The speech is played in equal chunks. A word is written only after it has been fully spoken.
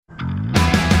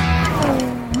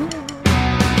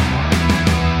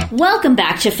Welcome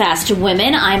back to Fast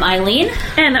Women. I'm Eileen.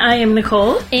 And I am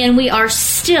Nicole. And we are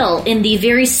still in the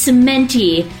very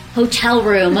cementy hotel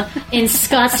room in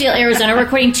Scottsdale, Arizona,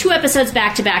 recording 2 episodes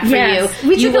back-to-back for you.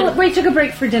 We took a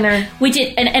break for dinner. We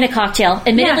did, and a cocktail.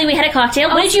 Admittedly, we had a cocktail.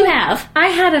 What did you have? I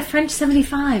had a French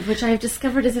 75, which I've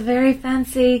discovered is a very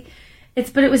fancy...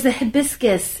 But it was the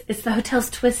hibiscus. It's the hotel's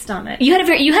twist on it. You had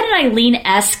an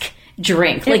Eileen-esque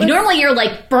drink. Normally you're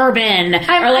like bourbon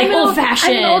or like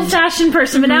old-fashioned. I'm an old-fashioned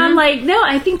person, but now I'm like, no,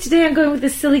 I think today I'm going with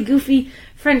this silly, goofy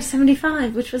French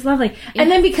 75, which was lovely. Yeah.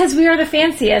 And then because we are the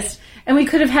fanciest, and we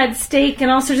could have had steak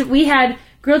and all sorts of... We had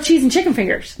grilled cheese and chicken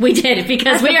fingers. We did,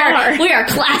 because we are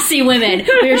classy women.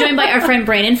 We were joined by our friend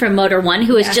Brandon from Motor One,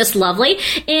 who is just lovely.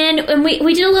 And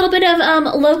we did a little bit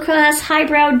of low-class,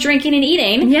 highbrow drinking and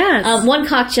eating. Yes. 1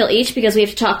 cocktail each, because we have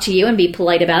to talk to you and be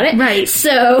polite about it. Right.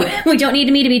 So we don't need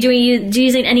me to be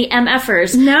using any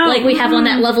MFers. No. Like we have on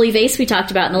that lovely vase we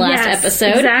talked about in the last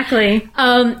episode. Exactly.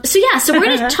 So we're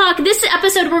going to talk... This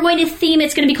episode, we're going to theme...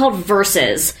 It's going to be called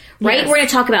Versus. Right? Yes. We're going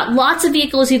to talk about lots of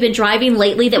vehicles we've been driving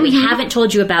lately that we haven't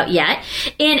told you about yet,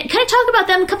 and kind of talk about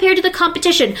them compared to the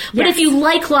competition. But if you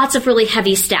like lots of really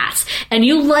heavy stats, and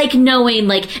you like knowing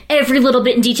like every little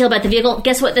bit in detail about the vehicle,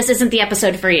 guess what? This isn't the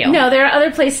episode for you. No, there are other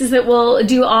places that will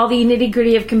do all the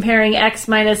nitty-gritty of comparing X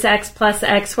minus X plus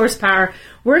X horsepower.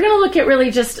 We're going to look at really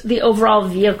just the overall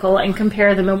vehicle and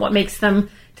compare them and what makes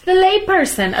them... the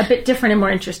layperson a bit different and more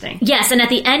interesting. Yes, and at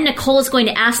the end, Nicole is going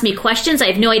to ask me questions. I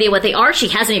have no idea what they are. She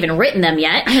hasn't even written them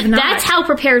yet. I have not. That's how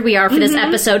prepared we are for this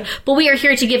episode. But we are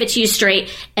here to give it to you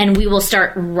straight, and we will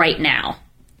start right now.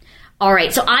 All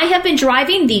right, so I have been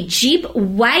driving the Jeep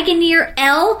Wagoneer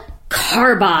L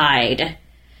Carbide.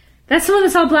 That's the one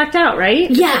that's all blacked out, right?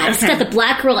 Yeah, It's got the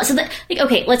black grill. So,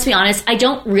 let's be honest. I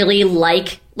don't really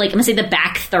like I'm going to say the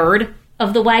back third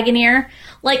of the Wagoneer.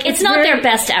 It's not their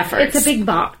best efforts. It's a big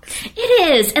box.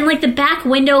 It is. And, the back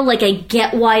window, I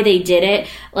get why they did it,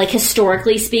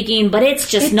 historically speaking, but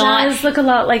it's just not... It does look a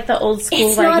lot like the old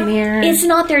school Wagoneer. It's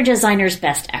not their designer's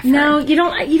best effort. No, you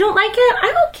don't like it?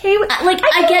 I'm okay with...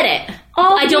 I get it.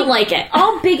 I don't like it.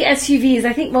 All big SUVs,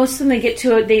 I think most of them they get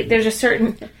to there's a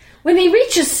certain... When they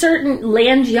reach a certain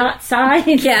land yacht size,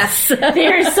 yes,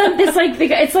 there's some.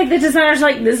 It's like the designer's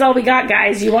like, "This is all we got,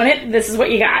 guys. You want it? This is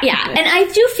what you got." Yeah, and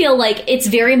I do feel like it's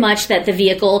very much that the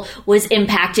vehicle was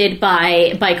impacted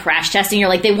by crash testing. You're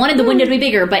like, they wanted the window to be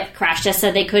bigger, but crash test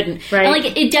said they couldn't. Right.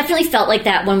 And it definitely felt like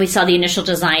that when we saw the initial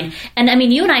design. And I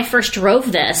mean, you and I first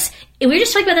drove this. We were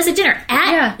just talking about this at dinner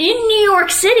in New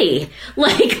York City, a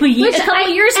couple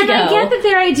years ago. And I get that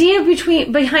their idea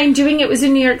behind doing it was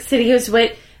in New York City was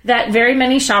what. That very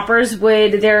many shoppers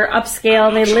they're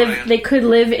upscale and they could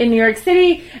live in New York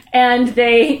City, and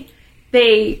they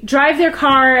drive their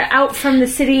car out from the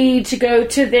city to go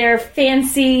to their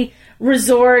fancy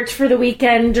resort for the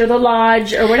weekend or the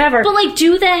lodge or whatever. But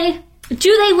do they?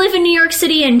 Do they live in New York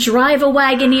City and drive a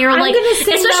Wagoneer? I'm gonna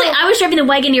say especially no. I was driving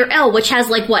the Wagoneer L, which has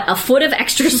a foot of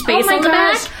extra space on the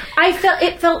back.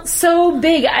 It felt so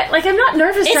big. I'm not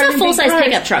nervous. It's a full size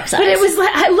pickup truck size. But it was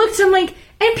I looked. I'm like.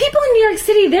 And people in New York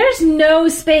City, there's no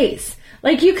space.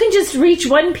 You can just reach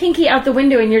one pinky out the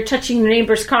window and you're touching your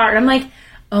neighbor's car. And I'm like,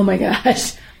 oh my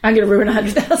gosh, I'm going to ruin a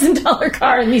 $100,000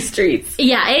 car in these streets.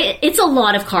 Yeah, it's a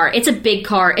lot of car. It's a big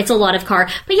car. It's a lot of car.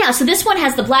 But yeah, so this one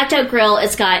has the blacked out grille.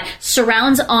 It's got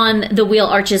surrounds on the wheel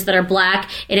arches that are black.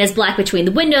 It has black between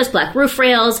the windows, black roof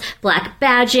rails, black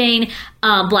badging,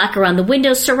 black around the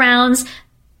window surrounds.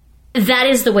 That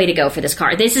is the way to go for this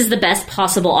car. This is the best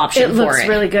possible option for it. It looks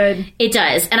really good. It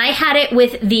does. And I had it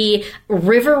with the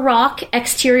River Rock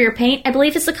exterior paint. I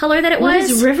believe it's the color that it was. What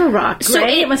is River Rock? Gray? So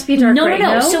it must be dark gray.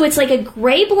 No. So it's a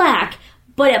gray-black,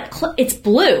 but it's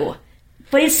blue.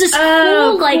 But it's just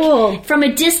cool. Cool. From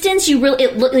a distance,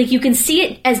 you can see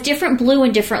it as different blue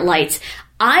and different lights.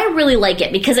 I really like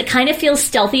it because it kind of feels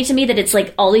stealthy to me that it's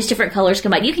all these different colors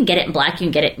combined. You can get it in black, you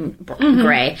can get it in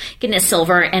gray, get it in a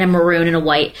silver and a maroon and a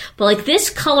white. But this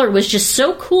color was just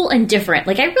so cool and different.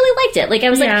 I really liked it. I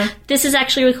was this is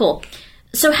actually really cool.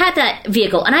 So had that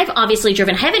vehicle, and I've obviously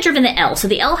I haven't driven the L. So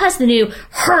the L has the new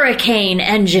Hurricane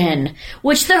engine,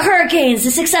 which the Hurricane's the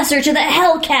successor to the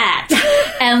Hellcat.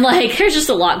 And there's just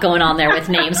a lot going on there with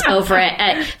names over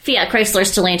at Fiat Chrysler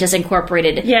Stellantis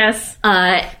Incorporated. Yes.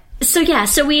 So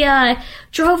we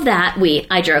drove that.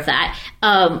 I drove that.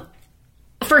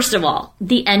 First of all,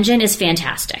 the engine is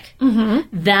fantastic.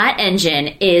 Mm-hmm. That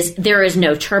engine there is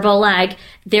no turbo lag.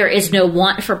 There is no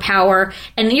want for power.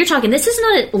 And you're talking, this is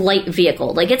not a light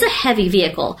vehicle. It's a heavy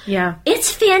vehicle. Yeah.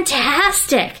 It's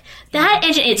fantastic. That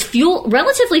engine, it's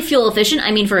relatively fuel efficient. I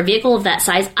mean, for a vehicle of that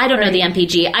size, I don't know the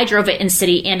MPG. I drove it in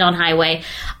city and on highway.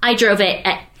 I drove it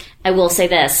I will say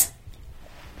this.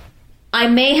 I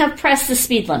may have pressed the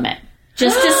speed limit.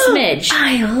 Just a smidge.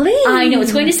 Eileen! I know,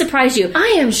 it's going to surprise you.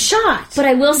 I am shocked. But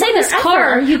I will say this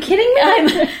car... Are you kidding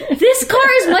me? This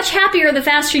car is much happier the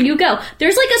faster you go.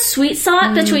 There's like a sweet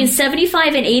spot between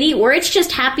 75 and 80 where it's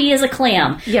just happy as a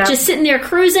clam. Yeah. Just sitting there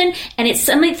cruising, and there's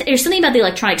something about the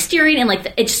electronic steering, and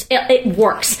like it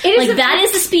works. That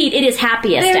is the speed it is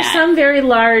happiest at. There's some very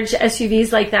large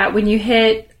SUVs like that. When you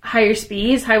hit higher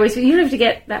speeds, highway speed, you don't have to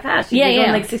get that fast. You can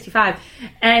go like 65.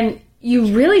 And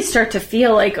you really start to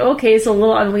feel like, okay, it's a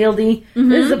little unwieldy.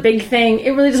 This is a big thing.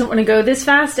 It really doesn't want to go this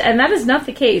fast, and that is not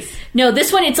the case. No,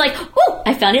 this one, it's like, oh,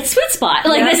 I found its sweet spot.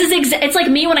 Like, this is it's like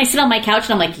me when I sit on my couch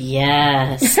and I'm like,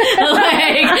 yes.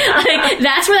 like,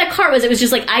 that's where that car was. It was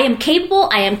just like, I am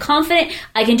capable, I am confident,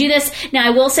 I can do this. Now,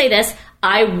 I will say this.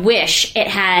 I wish it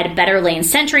had better lane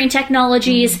centering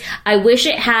technologies. I wish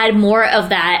it had more of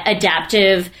that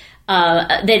adaptive,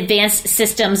 the advanced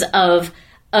systems of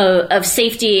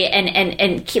safety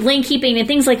and lane keeping and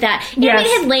things like that. Yes.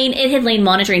 It had lane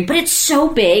monitoring, but it's so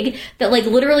big that like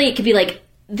literally it could be like,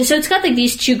 so it's got like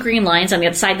these two green lines on the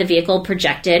other side of the vehicle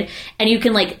projected, and you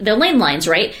can like, they're lane lines,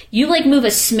 right? You like move a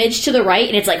smidge to the right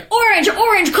and it's like,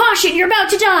 orange, caution, you're about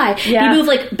to die. Yeah. You move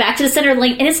like back to the center of the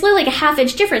lane and it's literally like a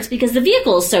half-inch difference because the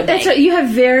vehicle is so big. That's what, you have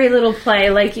very little play.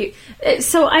 Like you,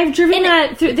 so I've driven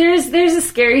that through, there's a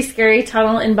scary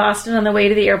tunnel in Boston on the way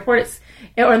to the airport.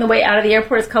 Or on the way out of the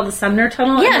airport, it's called the Sumner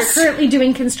Tunnel. Yes. And they're currently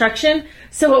doing construction.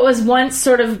 So what was once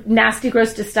sort of nasty,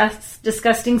 gross,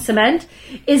 disgusting cement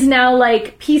is now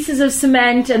like pieces of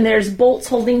cement, and there's bolts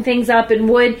holding things up and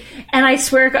wood. And I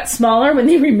swear it got smaller when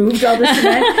they removed all the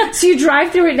cement. So you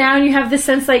drive through it now and you have this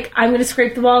sense like, I'm going to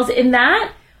scrape the walls. In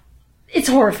that, it's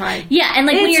horrifying. Yeah, and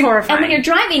like when you're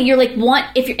driving, you're like,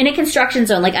 if you're in a construction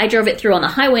zone, like I drove it through on the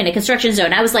highway in a construction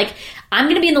zone, I was like, I'm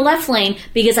going to be in the left lane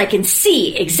because I can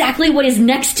see exactly what is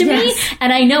next to me,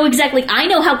 and I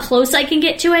know how close I can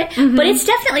get to it. But it's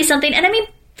definitely something, and I mean,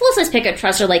 full-size pickup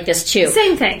trucks are like this too.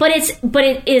 Same thing. But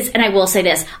it is, and I will say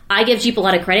this, I give Jeep a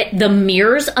lot of credit. The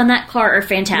mirrors on that car are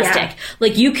fantastic. Yeah.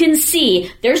 Like you can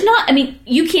see,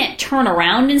 you can't turn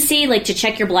around and see, like to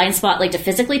check your blind spot, like to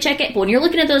physically check it. But when you're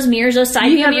looking at those mirrors, those side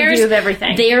view mirrors, you have a view of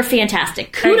everything. They are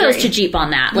fantastic. Kudos to Jeep on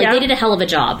that. Like they did a hell of a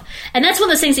job. And that's one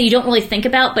of those things that you don't really think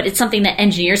about, but it's something that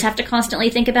engineers have to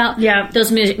constantly think about. Yeah.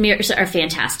 Those mirrors are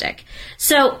fantastic.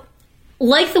 So,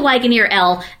 like the Wagoneer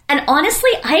L, and honestly,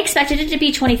 I expected it to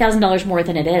be $20,000 more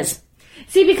than it is.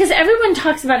 See, because everyone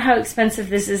talks about how expensive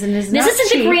this is, and is not This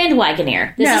isn't cheap. the Grand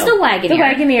Wagoneer. This is the Wagoneer. The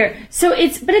Wagoneer. So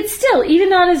it's still, even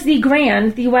not as the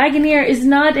Grand, the Wagoneer is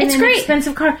not an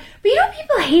inexpensive car. But you know what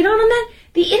people hate on that?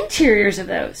 The interiors of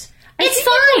those. It's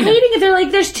fine. fine. Hating it. They're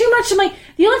like, there's too much. I'm like,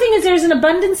 the only thing is there's an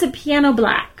abundance of piano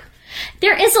black.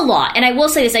 There is a lot, and I will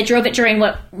say this, I drove it during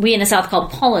what we in the South call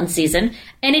pollen season,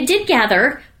 and it did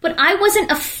gather, but I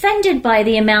wasn't offended by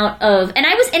the amount of, and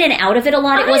I was in and out of it a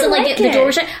lot. It wasn't like the door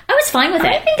was shut. I was fine with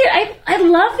it. I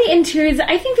love the interiors.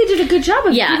 I think they did a good job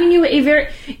of giving you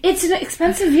it's an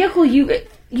expensive vehicle.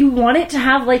 You want it to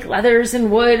have like leathers and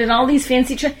wood and all these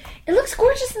fancy it looks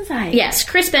gorgeous inside. Yes,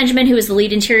 Chris Benjamin, who is the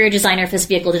lead interior designer for this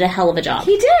vehicle, did a hell of a job.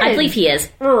 He did. I believe he is.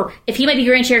 If he might be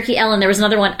Grand Cherokee L, and there was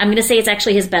another one, I'm going to say it's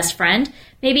actually his best friend,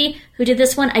 maybe, who did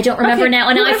this one. I don't remember now,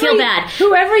 and now I feel bad.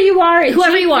 Whoever you are,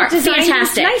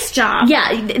 fantastic. Nice job.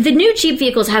 Yeah, the new Jeep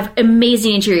vehicles have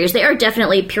amazing interiors. They are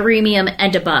definitely premium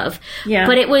and above. Yeah.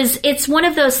 But it's one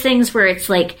of those things where it's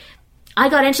like, I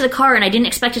got into the car and I didn't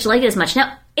expect it to like it as much.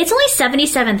 Now, it's only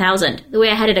 $77,000 the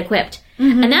way I had it equipped.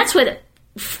 Mm-hmm. And that's with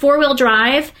 4-wheel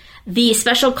drive, the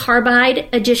special carbide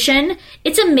edition.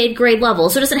 It's a mid-grade level,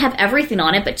 so it doesn't have everything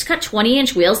on it, but it's got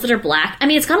 20-inch wheels that are black. I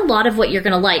mean, it's got a lot of what you're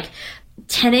going to like.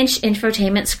 10-inch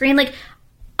infotainment screen. Like,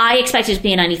 I expected it to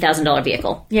be a $90,000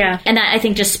 vehicle. Yeah. And that, I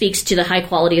think, just speaks to the high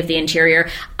quality of the interior.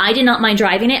 I did not mind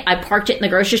driving it. I parked it in the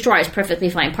grocery store. I was perfectly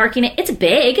fine parking it. It's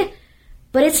big.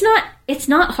 But it's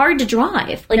not hard to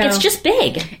drive. Like, it's just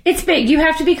big. It's big. You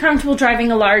have to be comfortable driving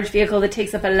a large vehicle that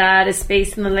takes up a lot of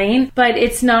space in the lane. But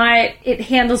it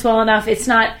handles well enough. It's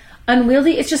not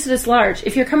unwieldy. It's just that it's large.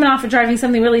 If you're coming off of driving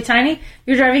something really tiny,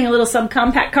 you're driving a little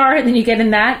subcompact car, and then you get in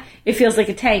that, it feels like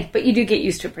a tank. But you do get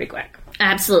used to it pretty quick.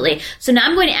 Absolutely. So now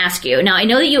I'm going to ask you. Now, I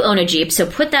know that you own a Jeep, so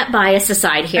put that bias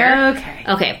aside here.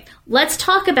 Okay. Let's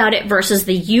talk about it versus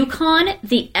the Yukon,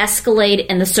 the Escalade,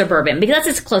 and the Suburban, because that's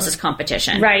its closest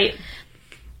competition. Right.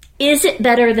 Is it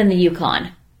better than the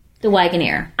Yukon, the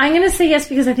Wagoneer? I'm going to say yes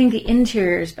because I think the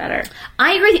interior is better.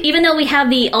 I agree. Even though we have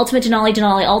the Ultimate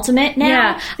Denali Ultimate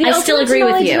now, I still agree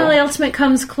with you. The Denali Ultimate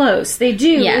comes close. They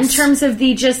do in terms of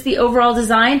the overall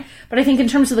design, but I think in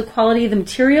terms of the quality of the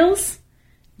materials,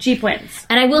 Jeep wins.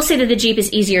 And I will say that the Jeep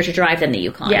is easier to drive than the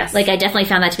Yukon. Yes. Like, I definitely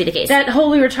found that to be the case. That whole,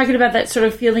 we were talking about that sort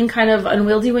of feeling kind of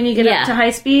unwieldy when you get up to high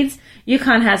speeds.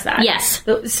 Yukon has that. Yes.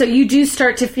 So you do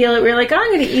start to feel it. We're like, oh, I'm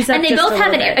going to ease up. And they just both a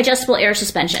have little an bit. adjustable air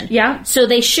suspension. Yeah. So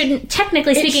they shouldn't,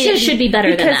 technically speaking, it should be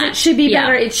better than that. Because it should be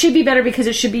better. It should be better because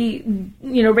it should be,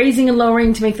 raising and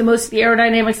lowering to make the most of the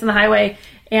aerodynamics on the highway.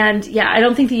 And yeah, I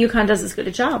don't think the Yukon does as good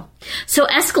a job. So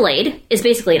Escalade is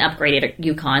basically an upgraded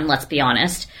Yukon, let's be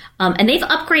honest. And they've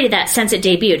upgraded that since it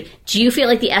debuted. Do you feel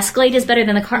like the Escalade is better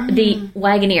than the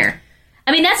Wagoneer?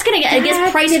 I mean, that's going to, I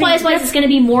guess, price-wise, it's going to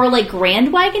be more like Grand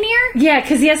Wagoneer? Yeah,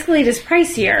 because the Escalade is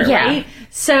pricier, right?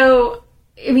 So,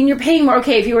 I mean, you're paying more.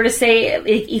 Okay, if you were to say,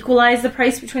 equalize the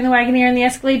price between the Wagoneer and the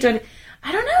Escalade,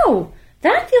 I don't know.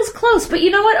 That feels close. But you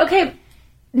know what? Okay,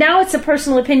 now it's a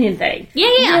personal opinion thing.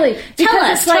 Yeah. Really. Tell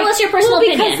us your personal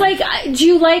opinion. Because,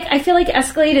 I feel like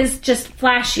Escalade is just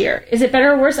flashier. Is it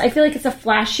better or worse? I feel like it's a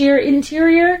flashier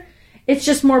interior. It's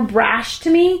just more brash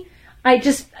to me.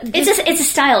 It's a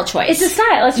style choice. It's a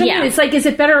style. That's what I mean. It's like, is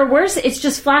it better or worse? It's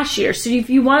just flashier. So if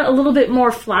you want a little bit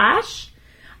more flash,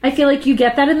 I feel like you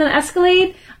get that in the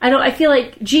Escalade. I feel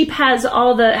like Jeep has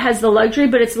the luxury,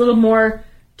 but it's a little more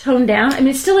toned down. I mean,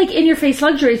 it's still like in your face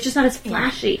luxury. It's just not as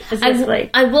flashy as the Escalade.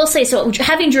 I will say, so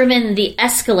having driven the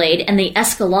Escalade and the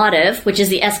Escalade, which is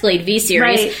the Escalade V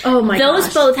series, right. Oh my those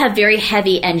gosh. both have very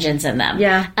heavy engines in them.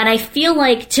 Yeah. And I feel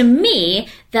like, to me,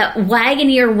 that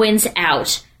Wagoneer wins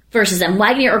out versus them,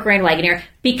 Wagoneer or Grand Wagoneer,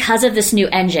 because of this new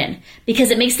engine.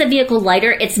 Because it makes the vehicle lighter,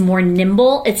 it's more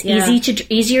nimble, it's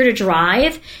easier to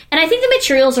drive. And I think the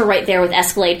materials are right there with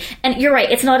Escalade. And you're right,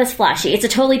 it's not as flashy. It's a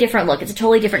totally different look. It's a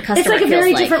totally different customer. It's like a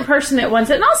very different person at once.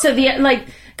 And also,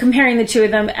 comparing the two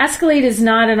of them, Escalade is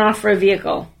not an off-road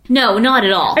vehicle. No, not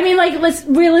at all. I mean,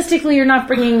 realistically, you're not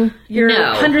bringing your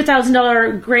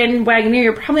 $100,000 Grand Wagoneer.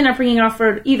 You're probably not bringing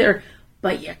off-road either.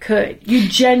 But you could. You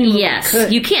genuinely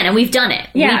could. You can, and we've done it.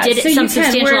 Yeah, we did some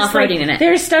substantial off-roading in it.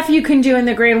 There's stuff you can do in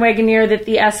the Grand Wagoneer that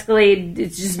the Escalade,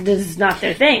 is not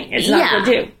their thing. It's not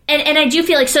their do. And I do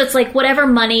feel like, so it's like whatever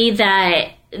money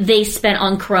that they spent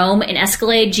on chrome and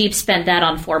Escalade, Jeep spent that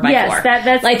on 4x4. Yes,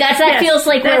 that feels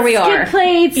like where we are. Skid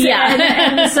plates,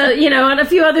 and so and a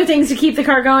few other things to keep the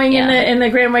car going in the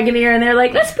Grand Wagoneer, and they're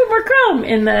like, let's put more chrome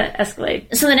in the Escalade.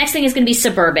 So the next thing is going to be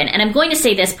Suburban, and I'm going to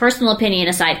say this, personal opinion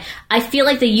aside, I feel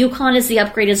like the Yukon is the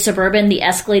upgraded Suburban, the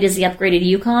Escalade is the upgraded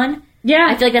Yukon. Yeah,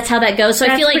 I feel like that's how that goes. So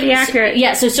I feel like pretty accurate.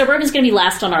 Yeah, so Suburban's going to be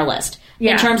last on our list.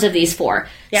 In terms of these four.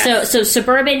 Yes. So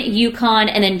Suburban, Yukon,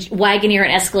 and then Wagoneer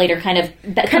and Escalade are kind of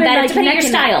combative depending on your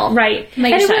style. Right. And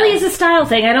it really is a style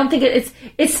thing. I don't think it's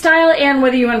style, and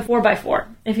whether you want a 4x4.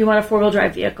 If you want a four-wheel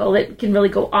drive vehicle that can really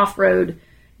go off-road,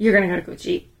 you're going to go with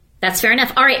Jeep. That's fair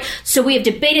enough. All right, so we have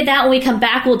debated that. When we come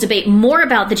back, we'll debate more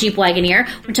about the Jeep Wagoneer.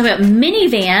 We're talking about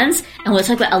minivans, and we'll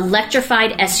talk about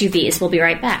electrified SUVs. We'll be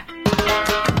right back.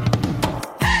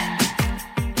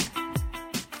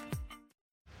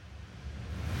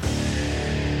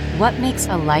 What makes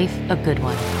a life a good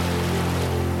one?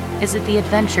 Is it the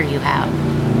adventure you have?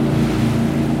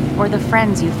 Or the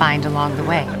friends you find along the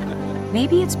way?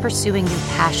 Maybe it's pursuing your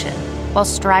passion while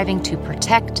striving to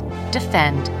protect,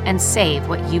 defend, and save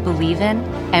what you believe in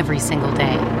every single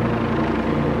day.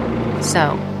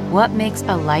 So, what makes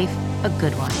a life a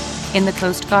good one? In the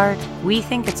Coast Guard, we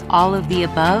think it's all of the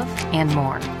above and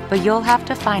more, but you'll have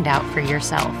to find out for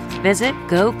yourself. Visit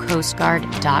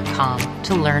gocoastguard.com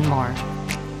to learn more.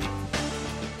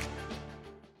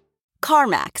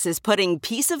 CarMax is putting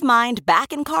peace of mind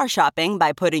back in car shopping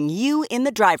by putting you in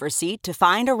the driver's seat to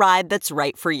find a ride that's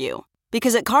right for you.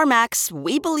 Because at CarMax,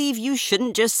 we believe you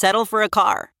shouldn't just settle for a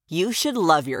car. You should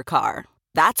love your car.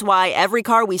 That's why every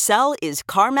car we sell is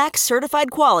CarMax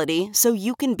certified quality, so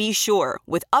you can be sure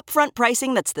with upfront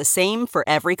pricing that's the same for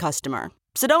every customer.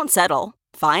 So don't settle.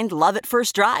 Find love at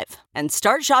first drive and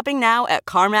start shopping now at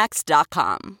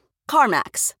CarMax.com.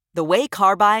 CarMax, the way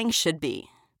car buying should be.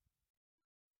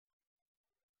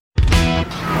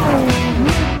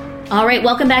 All right,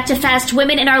 welcome back to Fast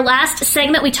Women. In our last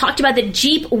segment, we talked about the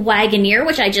Jeep Wagoneer,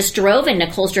 which I just drove, and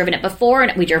Nicole's driven it before,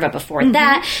 and we drove it before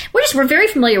that. We're very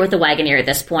familiar with the Wagoneer at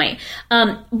this point.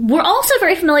 We're also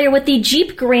very familiar with the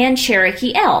Jeep Grand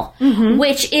Cherokee L,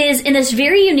 which is in this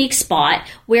very unique spot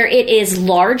where it is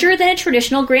larger than a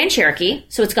traditional Grand Cherokee,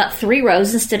 so it's got 3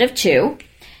 rows instead of 2.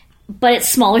 But it's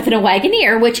smaller than a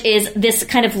Wagoneer, which is this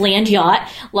kind of land yacht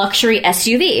luxury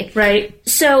SUV. Right.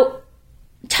 So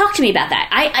talk to me about that.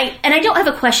 I don't have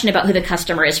a question about who the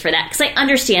customer is for that, because I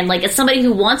understand, like, it's somebody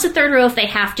who wants a third row if they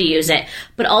have to use it,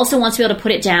 but also wants to be able to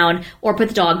put it down or put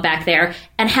the dog back there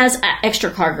and has extra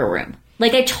cargo room.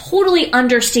 Like, I totally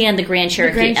understand the Grand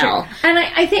Cherokee L. And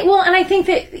I think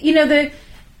that,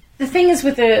 the the thing is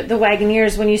with the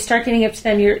Wagoneers, when you start getting up to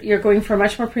them, you're going for a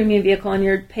much more premium vehicle, and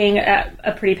you're paying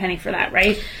a pretty penny for that,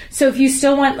 right? So if you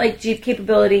still want like Jeep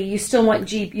capability, you still want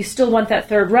Jeep, you still want that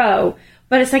third row,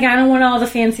 but it's like I don't want all the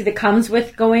fancy that comes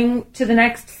with going to the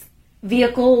next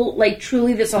vehicle, like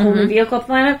truly that's a whole new vehicle up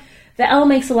the lineup. The L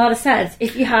makes a lot of sense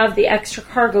if you have the extra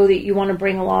cargo that you want to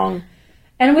bring along.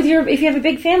 And if you have a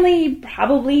big family, you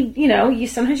probably, you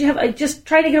sometimes you have, just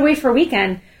try to get away for a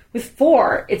weekend. With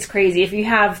 4, it's crazy. If you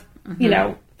have,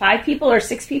 5 people or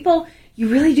 6 people, you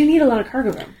really do need a lot of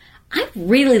cargo room. I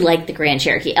really like the Grand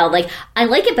Cherokee L. Like, I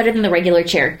like it better than the regular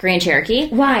Grand Cherokee.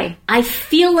 Why? I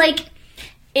feel like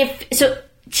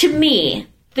to me,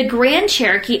 the Grand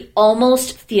Cherokee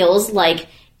almost feels like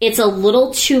it's a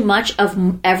little too much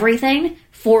of everything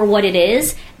for what it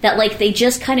is, that like they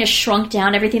just kind of shrunk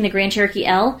down everything the Grand Cherokee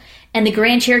L, and the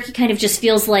Grand Cherokee kind of just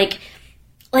feels like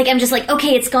I'm just like,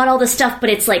 okay, it's got all the stuff, but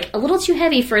it's like a little too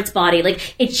heavy for its body.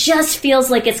 Like, it just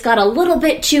feels like it's got a little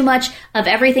bit too much of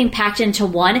everything packed into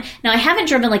one. Now, I haven't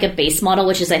driven like a base model,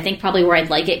 which is I think probably where I'd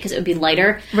like it because it would be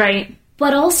lighter. Right.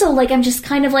 But also, like, I'm just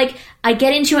kind of like, I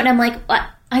get into it and I'm like,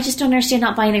 I just don't understand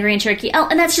not buying the Grand Cherokee L.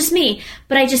 And that's just me.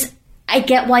 But I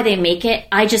get why they make it.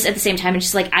 I just, at the same time, it's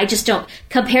just like, I just don't,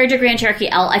 compared to Grand Cherokee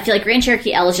L, I feel like Grand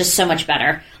Cherokee L is just so much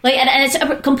better. Like, and it's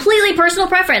a completely personal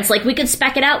preference. Like, we could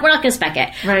spec it out. We're not going to spec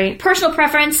it. Right. Personal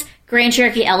preference, Grand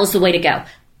Cherokee L is the way to go.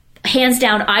 Hands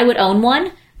down, I would own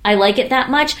one. I like it that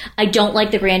much. I don't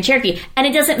like the Grand Cherokee. And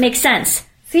it doesn't make sense.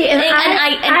 See, and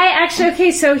I actually,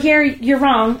 okay, so here, you're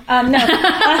wrong. No.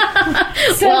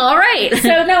 Well, all right.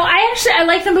 So, no, I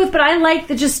like them both, but I like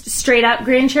the just straight up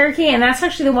Grand Cherokee, and that's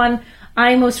actually the one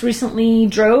I most recently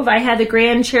drove. I had the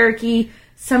Grand Cherokee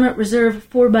Summit Reserve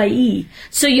 4xE.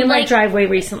 So you like my driveway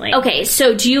recently. Okay,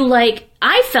 so do you like,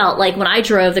 I felt like when I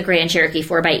drove the Grand Cherokee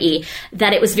 4xE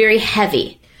that it was very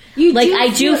heavy.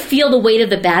 I do feel the weight of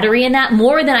the battery in that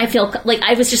more than I feel, like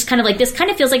I was just kind of like, this kind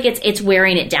of feels like it's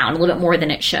wearing it down a little bit more than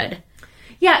it should.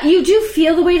 Yeah, you do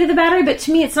feel the weight of the battery, but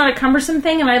to me it's not a cumbersome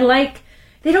thing, and I like,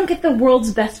 they don't get the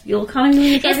world's best fuel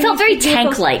economy. It felt very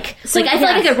tank-like. So, like, I feel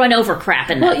like I could run over crap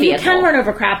in that vehicle. Well, you can run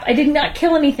over crap. I did not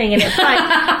kill anything in it,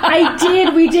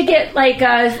 but we did get, like,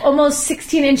 almost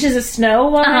 16 inches of snow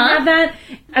while I had that.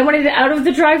 I wanted it out of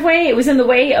the driveway. It was in the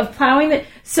way of plowing it.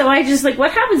 So I just, like, what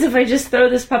happens if I just throw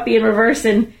this puppy in reverse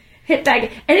and hit that?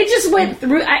 And it just went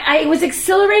through. I was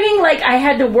exhilarating. Like, I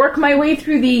had to work my way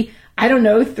through the,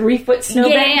 3-foot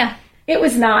snowbank. Yeah. It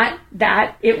was not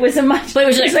that. It was a much... But it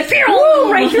was just like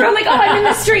whoa, right through. I'm like, I'm in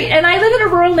the street. And I live in a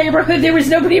rural neighborhood. There was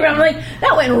nobody around. I'm like,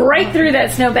 that went right through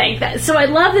that snowbank. So I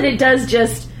love that it does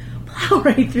just plow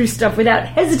right through stuff without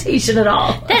hesitation at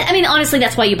all. Honestly,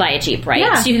 that's why you buy a Jeep, right?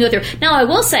 Yeah. So you can go through. Now, I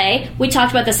will say, we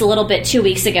talked about this a little bit 2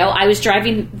 weeks ago. I was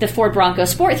driving the Ford Bronco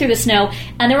Sport through the snow,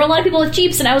 and there were a lot of people with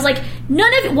Jeeps, and I was like,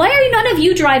 why are none of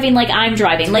you driving like I'm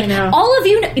driving? Like, all of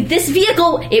you, this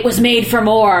vehicle, it was made for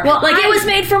more. Well, it was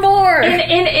made for more.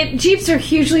 And Jeeps are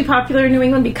hugely popular in New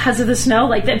England because of the snow.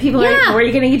 Like, that people are like, where are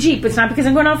you getting a Jeep? It's not because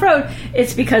I'm going off-road.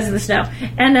 It's because of the snow.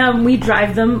 And we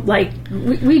drive them like,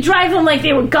 we drive them like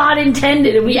they were God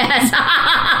intended. And we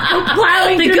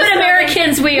plowing the good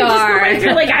Americans we are. Right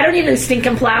through, like, I don't even stink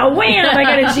and plow. Wham! I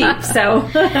got a Jeep. So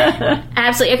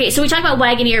absolutely. Okay, so we talked about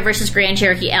Wagoneer versus Grand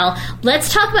Cherokee L.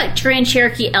 Let's talk about Grand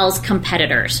Cherokee L's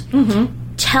competitors.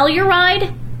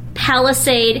 Telluride,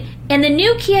 Palisade, and the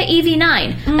new Kia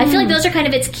EV9. I feel like those are kind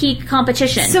of its key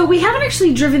competition. So we haven't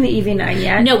actually driven the EV9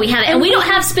 yet. No, we haven't. And we don't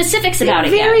have specifics about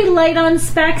it yet. Very light on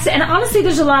specs. And honestly,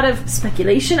 there's a lot of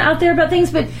speculation out there about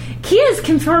things, but Kia is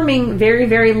confirming very,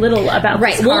 very little about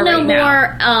this car. We'll know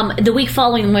more the week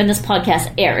following when this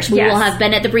podcast airs. We will have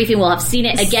been at the briefing. We'll have seen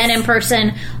it again in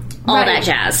person. All that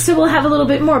jazz. So we'll have a little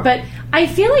bit more. But I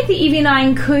feel like the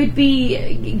EV9 could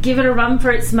give it a run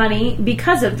for its money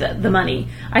because of the money.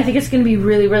 I think it's going to be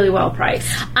really, really well priced.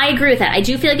 I agree with that. I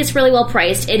do feel like it's really well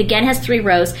priced. It, again, has 3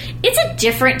 rows. It's a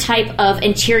different type of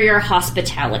interior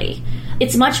hospitality.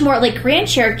 It's much more like Grand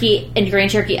Cherokee and Grand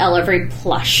Cherokee L are very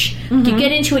plush. You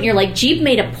get into it and you're like, Jeep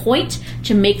made a point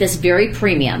to make this very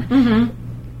premium.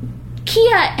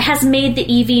 Kia has made the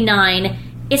EV9...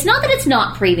 It's not that it's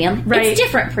not premium. Right. It's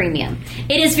different premium.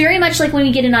 It is very much like when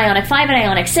you get an Ioniq 5 and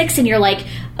Ioniq 6 and you're like,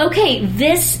 okay,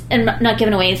 this... And I'm not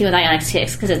giving away anything with Ioniq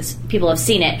 6 because people have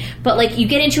seen it. But like you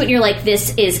get into it and you're like,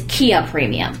 this is Kia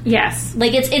premium. Yes.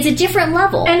 Like it's a different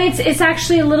level. And it's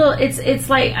actually a little... It's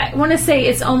like... I want to say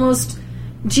it's almost...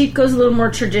 Jeep goes a little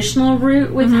more traditional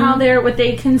route with what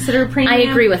they consider premium. I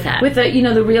agree with that. With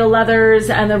the real leathers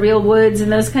and the real woods and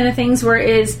those kind of things,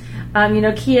 whereas...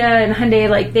 Kia and Hyundai,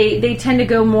 like they tend to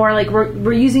go more like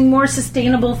we're using more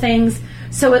sustainable things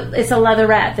So it's a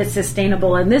leatherette that's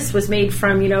sustainable, and this was made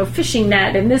from, fishing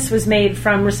net, and this was made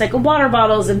from recycled water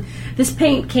bottles, and this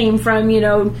paint came from,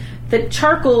 the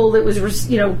charcoal that was,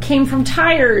 came from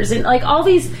tires, and like all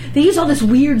these, they use all this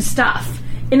weird stuff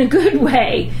in a good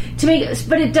way to make,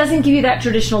 but it doesn't give you that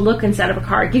traditional look inside of a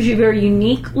car. It gives you a very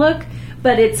unique look,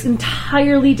 but it's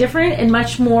entirely different and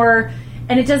much more.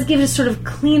 And it does give a sort of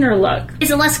cleaner look.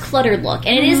 It's a less cluttered look,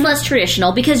 and it is less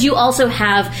traditional because you also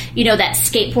have, that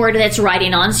skateboard that's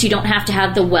riding on, so you don't have to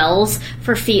have the wells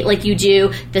for feet like you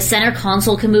do. The center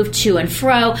console can move to and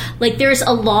fro. Like there's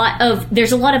a lot of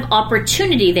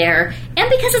opportunity there, and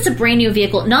because it's a brand new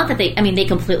vehicle, not that they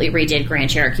completely redid Grand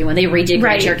Cherokee. When they redid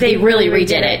Grand Cherokee, they really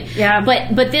redid it. Yeah.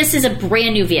 But this is a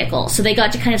brand new vehicle, so they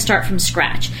got to kind of start from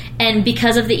scratch. And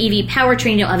because of the EV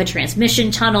powertrain, you don't have a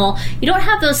transmission tunnel. You don't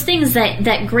have those things that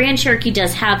Grand Cherokee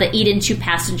does have that eat into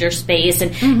passenger space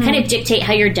and kind of dictate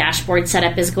how your dashboard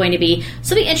setup is going to be.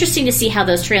 So it'll be interesting to see how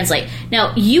those translate.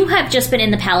 Now, you have just been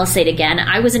in the Palisade again.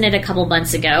 I was in it a couple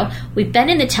months ago. We've been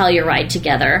in the Telluride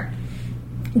together.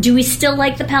 Do we still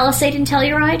like the Palisade and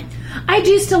Telluride? I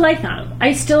do still like them.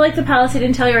 I still like the Palisade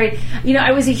and Telluride.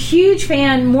 I was a huge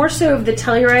fan, more so of the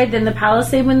Telluride than the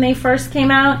Palisade when they first came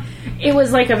out. It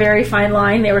was like a very fine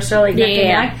line. They were sort of like neck and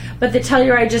neck. But the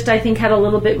Telluride just, I think, had a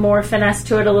little bit more finesse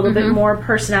to it, a little bit more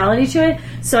personality to it.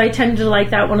 So I tended to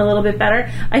like that one a little bit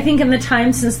better. I think in the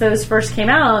time since those first came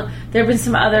out, there have been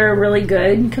some other really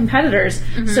good competitors.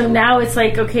 So now it's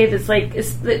like, okay,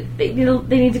 they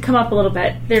need to come up a little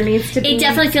bit. There needs to be... It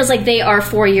definitely feels like they are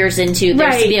 4 years into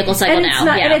their vehicle cycle and now.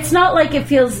 And it's not like it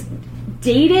feels...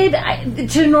 dated.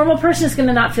 To a normal person, it's going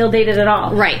to not feel dated at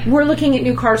all. Right. We're looking at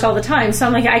new cars all the time, so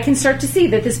I'm like, I can start to see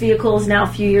that this vehicle is now a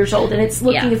few years old, and it's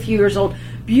looking a few years old.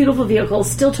 Beautiful vehicle,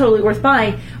 still totally worth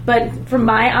buying. But from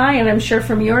my eye, and I'm sure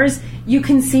from yours, you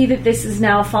can see that this is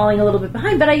now falling a little bit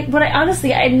behind. But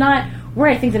I'm not where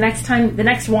I think the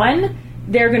next one,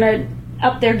 they're going to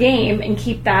up their game and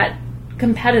keep that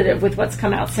competitive with what's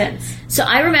come out since. So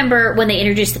I remember when they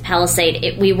introduced the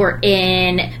Palisade, we were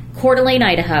in Coeur d'Alene,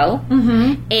 Idaho,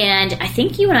 and I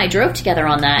think you and I drove together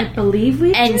on that. I believe we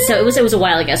did. And so it was a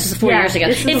while ago. So it was 4 years ago.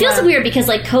 It feels weird because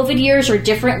like COVID years are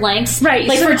different lengths, right?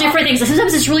 Like for different things.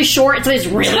 Sometimes it's really short, and sometimes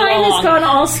it's really long. Time has gone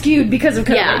all skewed because of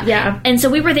COVID. Yeah. And so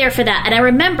we were there for that. And I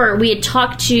remember we had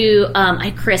talked to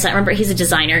Chris. I remember he's a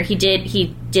designer. He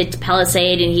did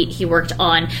Palisade, and he worked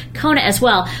on Kona as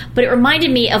well. But it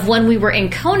reminded me of when we were in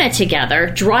Kona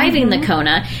together, driving the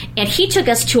Kona, and he took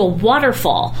us to a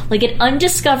waterfall, like an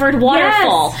undiscovered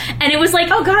waterfall. Yes. And it was like,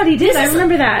 oh God, he did. I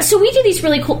remember that. So we do these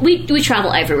really cool, we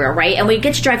travel everywhere, right? And we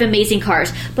get to drive amazing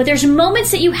cars. But there's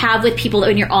moments that you have with people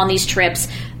when you're on these trips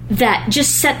that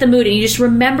just set the mood, and you just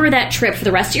remember that trip for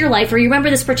the rest of your life, or you remember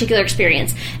this particular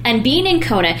experience. And being in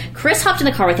Kona, Chris hopped in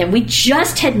the car with him. We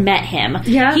just had met him.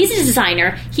 Yeah. He's a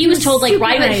designer. He was told, like,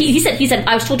 ride with, he said,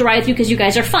 I was told to ride with you because you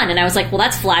guys are fun. And I was like, well,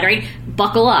 that's flattering.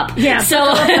 Buckle up. Yeah.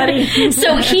 So,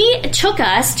 so he took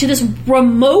us to this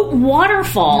remote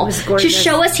waterfall to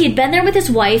show us he had been there with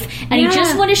his wife, and he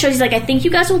just wanted to show us, he's like, I think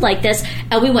you guys would like this.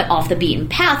 And we went off the beaten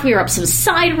path. We were up some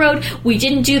side road. We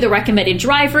didn't do the recommended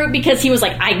drive route because he was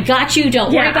like, I got you.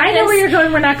 Don't worry about I know where you're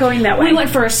going. We're not going that way. We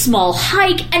went for a small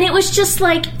hike, and it was just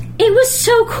like, it was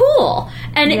so cool.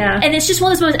 And and it's just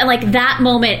one of those moments, and like that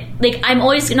moment, like I'm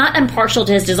always not impartial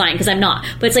to his design because I'm not,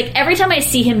 but it's like every time I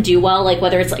see him do well, like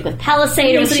whether it's like with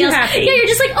Palisade or something else, you're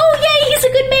just like, oh yay, he's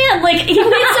a good man. Like we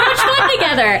had so much fun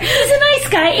together. He's a nice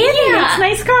guy, and he makes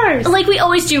nice cars. Like we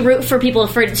always do root for people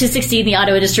to succeed in the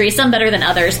auto industry, some better than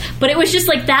others. But it was just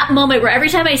like that moment where every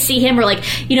time I see him, we're like,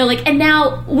 and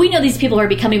now we know these people are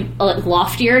becoming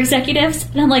loftier executives,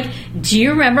 and I'm like, do you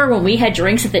remember when we had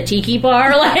drinks at the Tiki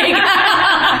Bar? Like,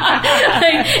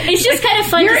 it's just kind of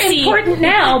fun to see. You're important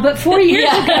now, but 4 years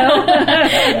ago.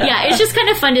 It's just kind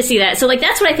of fun to see that. So, like,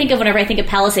 that's what I think of whenever I think of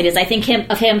Palisade, is I think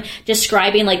of him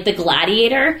describing, like, the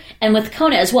Gladiator, and with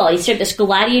Kona as well. He showed this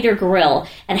Gladiator grill,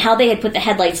 and how they had put the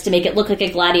headlights to make it look like a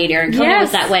Gladiator, and Kona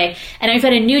was that way. And I've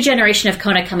got a new generation of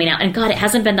Kona coming out, and God, it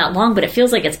hasn't been that long, but it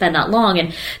feels like it's been that long,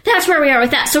 and that's where we are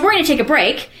with that. So we're going to take a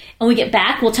break. When we get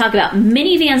back, we'll talk about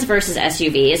minivans versus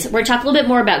SUVs. We're going to talk a little bit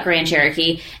more about Grand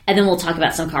Cherokee, and then we'll talk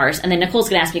about some cars. And then Nicole's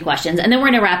going to ask me questions, and then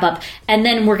we're going to wrap up, and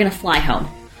then we're going to fly home.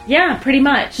 Yeah, pretty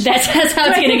much. That's how it's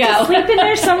going to go. Sleep in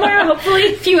there somewhere,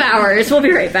 hopefully. A few hours. We'll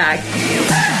be right back.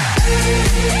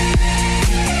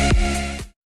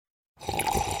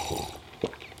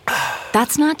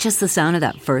 That's not just the sound of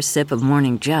that first sip of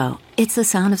Morning Joe. It's the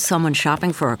sound of someone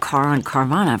shopping for a car on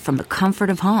Carvana from the comfort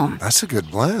of home. That's a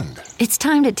good blend. It's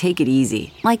time to take it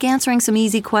easy, like answering some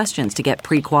easy questions to get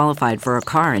pre-qualified for a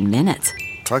car in minutes.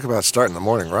 Talk about starting the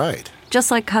morning right.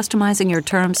 Just like customizing your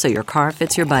terms so your car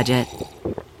fits your budget.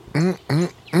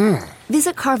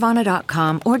 Visit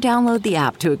Carvana.com or download the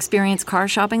app to experience car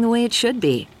shopping the way it should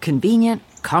be. Convenient,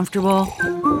 comfortable.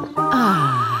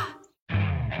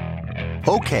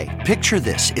 Okay, picture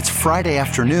this. It's Friday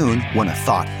afternoon when a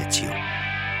thought hits you.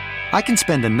 I can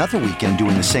spend another weekend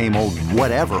doing the same old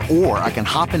whatever, or I can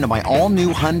hop into my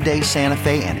all-new Hyundai Santa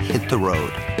Fe and hit the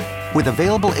road. With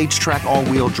available H-Track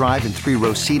all-wheel drive and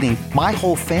 3-row seating, my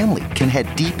whole family can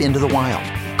head deep into the wild.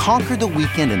 Conquer the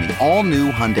weekend in the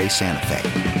all-new Hyundai Santa Fe.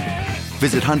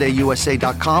 Visit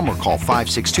HyundaiUSA.com or call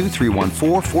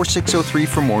 562-314-4603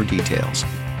 for more details.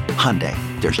 Hyundai,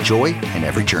 there's joy in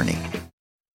every journey.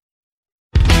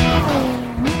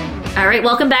 All right,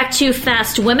 welcome back to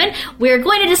Fast Women. We're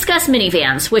going to discuss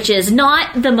minivans, which is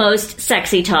not the most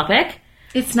sexy topic.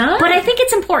 It's not? But I think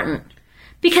it's important.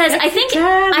 Because I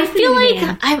feel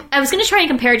like I was going to try and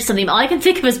compare it to something. All I can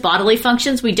think of is bodily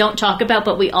functions we don't talk about,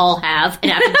 but we all have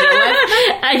and have to deal with.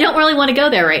 I don't really want to go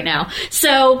there right now.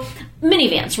 So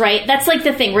minivans, right? That's like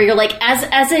the thing where you're like,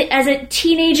 as a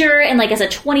teenager and like as a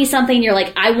 20-something, you're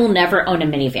like, I will never own a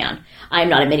minivan. I'm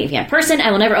not a minivan person. I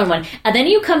will never own one. And then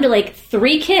you come to like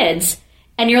 3 kids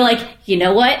and you're like, you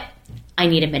know what? I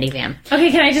need a minivan.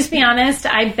 Okay, can I just be honest?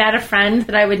 I bet a friend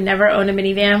that I would never own a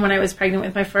minivan when I was pregnant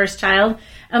with my first child.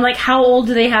 I'm like, how old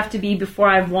do they have to be before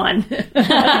I've won? I'm like,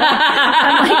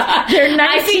 they're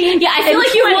 19. I feel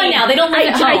like you've won now. They don't live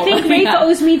at home. I think Rafe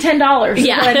owes me $10.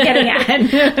 Yeah. What I'm getting at.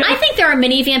 I think there are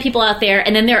minivan people out there,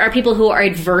 and then there are people who are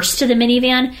adverse to the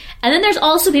minivan, and then there's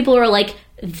also people who are like,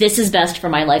 this is best for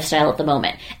my lifestyle at the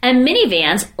moment. And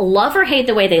minivans, love or hate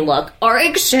the way they look, are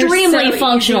extremely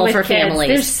functional for families.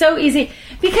 They're so easy.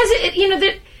 Because,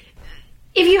 if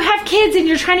you have kids and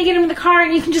you're trying to get them in the car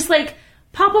and you can just, like,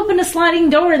 pop open a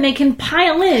sliding door and they can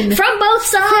pile in. From both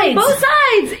sides. From both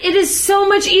sides. It is so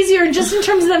much easier. And just in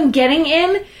terms of them getting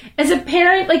in, as a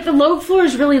parent, like, the load floor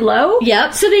is really low.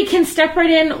 Yep. So they can step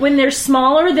right in when they're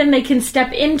smaller than they can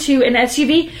step into an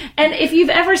SUV. And if you've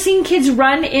ever seen kids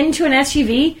run into an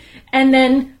SUV and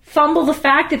then fumble the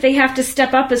fact that they have to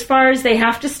step up as far as they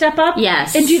have to step up.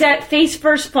 Yes. And do that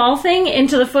face-first fall thing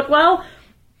into the footwell.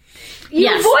 You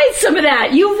avoid some of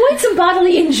that. You avoid some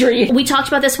bodily injury. We talked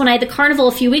about this when I had the carnival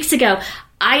a few weeks ago.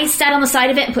 I sat on the side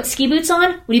of it and put ski boots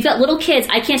on. When you've got little kids,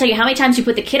 I can't tell you how many times you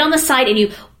put the kid on the side and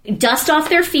you dust off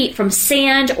their feet from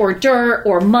sand or dirt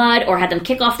or mud, or have them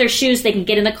kick off their shoes so they can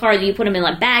get in the car, that you put them in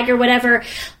a bag or whatever.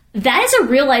 That is a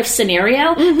real life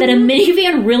scenario that a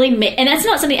minivan really and that's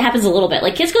not something that happens a little bit.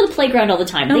 Like, kids go to the playground all the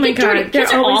time. Oh they get dirty.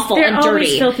 Kids are awful and dirty. They're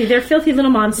always filthy. They're filthy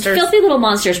little monsters. Filthy little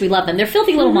monsters. We love them. They're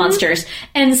filthy little monsters.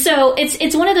 And so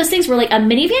it's one of those things where, like, a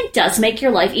minivan does make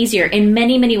your life easier in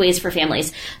many, many ways for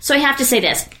families. So I have to say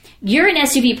this. You're an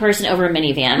SUV person over a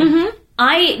minivan.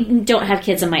 I don't have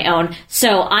kids of my own,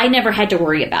 so I never had to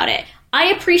worry about it.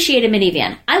 I appreciate a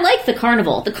minivan. I like the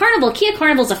Carnival. Kia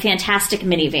Carnival is a fantastic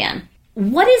minivan.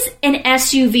 What is an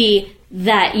SUV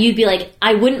that you'd be like,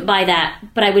 I wouldn't buy that,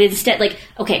 but I would instead, like,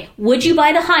 okay, would you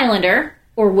buy the Highlander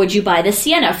or would you buy the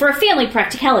Sienna for a family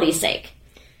practicality's sake?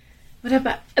 What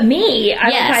about me? I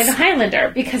would buy the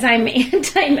Highlander because I'm anti. Okay,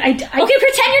 pretend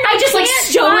you're not just like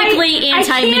stoically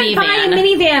anti-minivan. I can't buy a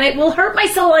minivan. It will hurt my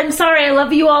soul. I'm sorry. I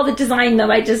love you all that designed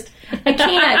them. I can't.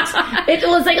 It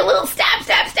was like a little stab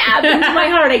into my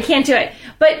heart. I can't do it.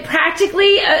 But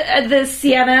practically, the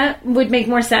Sienna would make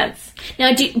more sense.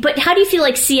 Now, but how do you feel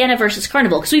like Sienna versus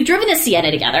Carnival? Because we've driven the Sienna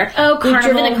together. Oh, Carnival. We've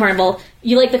driven the Carnival.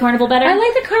 You like the Carnival better? I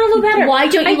like the Carnival better. Why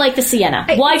don't you like the Sienna?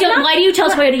 Why do you tell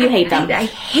Toyota you hate them? I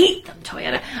hate them,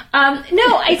 Toyota.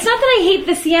 No, it's not that I hate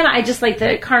the Sienna. I just like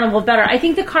the Carnival better. I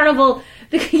think the Carnival...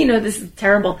 this is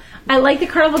terrible. I like the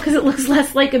Carnival because it looks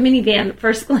less like a minivan at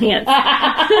first glance. which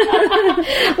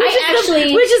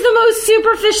is the most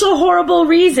superficial, horrible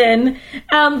reason.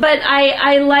 But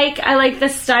I like the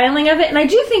styling of it, and I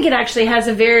do think it actually has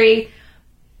the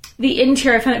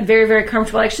interior, I found it very, very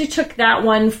comfortable. I actually took that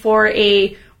one for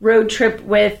a road trip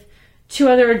with 2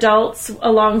 other adults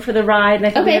along for the ride, and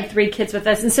I think we had 3 kids with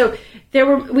us. And so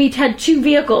we'd had 2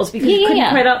 vehicles because we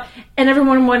couldn't quite out, and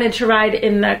everyone wanted to ride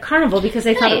in the Carnival because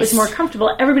they thought it was more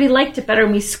comfortable. Everybody liked it better,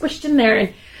 and we squished in there.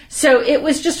 And so it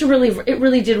was just it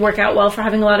really did work out well for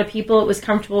having a lot of people. It was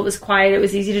comfortable, it was quiet, it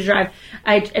was easy to drive,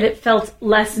 and it felt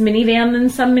less minivan than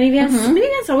some minivans.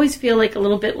 Minivans always feel like a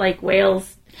little bit like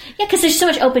whales. Yeah, because there's so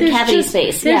much open cavity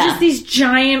space. There's just these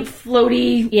giant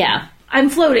floaty... Yeah. I'm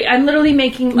floating. I'm literally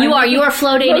making... You are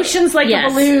floating. Motions like a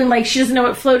balloon, like she doesn't know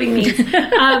what floating means.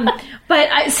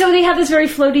 So they have this very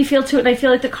floaty feel to it, and I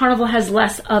feel like the Carnival has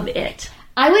less of it.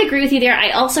 I would agree with you there. I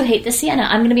also hate the Sienna.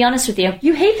 I'm going to be honest with you.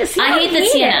 You hate the Sienna? I hate the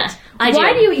Sienna.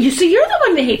 Why do you? So you're the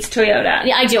one that hates Toyota.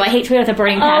 Yeah, I do. I hate Toyota with a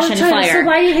burning passion and fire. So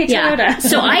why do you hate Toyota?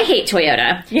 So I hate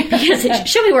Toyota because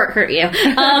show me where it hurt you.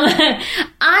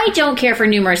 I don't care for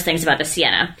numerous things about the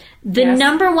Sienna. The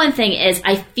number one thing is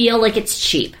I feel like it's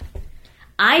cheap.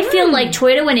 I feel like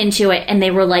Toyota went into it and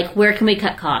they were like, where can we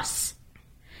cut costs?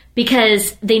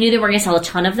 Because they knew they weren't going to sell a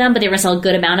ton of them, but they were going to sell a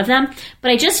good amount of them.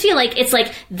 But I just feel like it's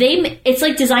like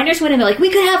designers went in and they're like, we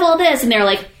could have all this. And they're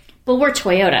like, but we're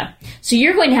Toyota. So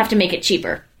you're going to have to make it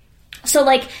cheaper. So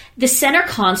like the center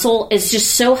console is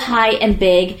just so high and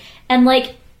big. And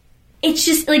like, it's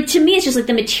just like, to me, it's just like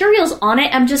the materials on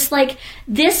it. I'm just like,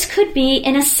 this could be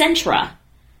in a Sentra.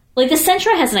 Like, the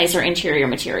Sentra has nicer interior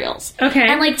materials. Okay.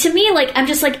 And, like, to me, like, I'm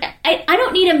just like, I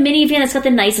don't need a minivan that's got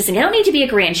the nicest thing. I don't need to be a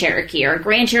Grand Cherokee or a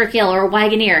Grand Cherokee L or a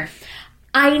Wagoneer.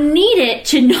 I need it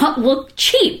to not look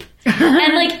cheap.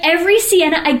 And, like, every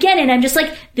Sienna I get in, I'm just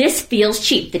like, this feels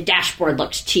cheap. The dashboard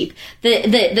looks cheap.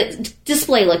 The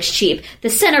display looks cheap. The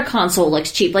center console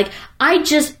looks cheap. Like,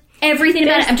 everything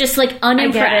about it, I'm just, like,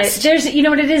 unimpressed. You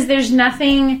know what it is? There's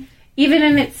nothing, even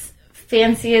in its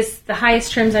fanciest, the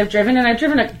highest trims I've driven, and I've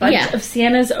driven a bunch of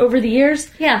Siennas over the years.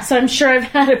 Yeah. So I'm sure I've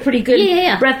had a pretty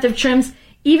good breadth of trims.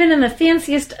 Even in the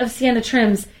fanciest of Sienna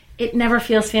trims, it never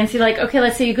feels fancy. Like, okay,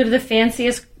 let's say you go to the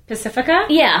fanciest Pacifica.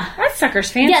 Yeah. That sucker's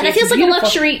fancy. Yeah, that feels like a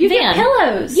luxury you van. Get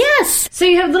pillows. Yes. So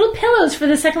you have little pillows for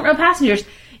the second row passengers.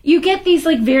 You get these,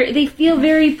 like, they feel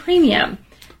very premium.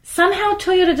 Somehow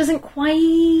Toyota doesn't quite...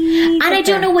 And I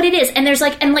don't know what it is. And there's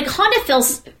like... And like Honda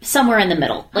feels somewhere in the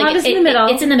middle. Like Honda's in the middle.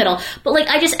 It's in the middle. But like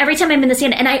every time I'm in the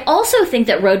Sienna... And I also think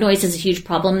that road noise is a huge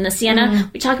problem in the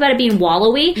Sienna. We talk about it being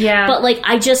wallowy. Yeah. But like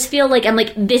I just feel like... I'm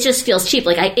like, this just feels cheap.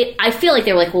 Like I feel like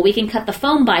they were like, well, we can cut the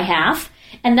foam by half.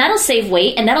 And that'll save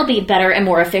weight, and that'll be better and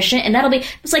more efficient, and that'll be...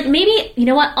 It's like, maybe, you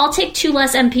know what, I'll take 2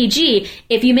 less MPG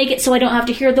if you make it so I don't have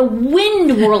to hear the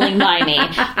wind whirling by me.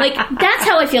 Like, that's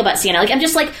how I feel about Sienna. Like, I'm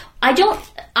just like, I don't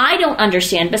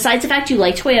understand, besides the fact you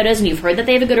like Toyotas, and you've heard that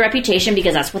they have a good reputation,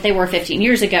 because that's what they were 15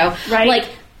 years ago. Right. Like,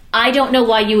 I don't know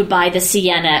why you would buy the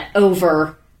Sienna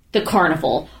over the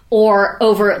Carnival, or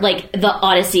over, like, the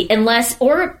Odyssey,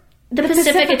 or... The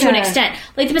Pacifica to an extent.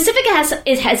 Like, the Pacifica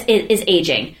is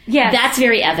aging. Yes. That's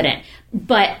very evident.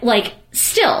 But, like,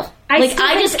 still. I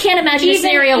just can't imagine a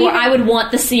scenario where I would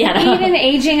want the Sienna. Even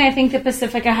aging, I think the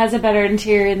Pacifica has a better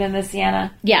interior than the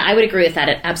Sienna. Yeah, I would agree with that.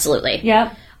 Absolutely.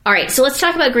 Yep. All right, so let's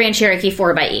talk about Grand Cherokee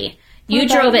 4xe. You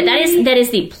drove it. That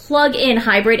is the plug-in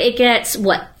hybrid. It gets,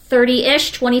 what,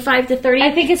 30-ish? 25 to 30?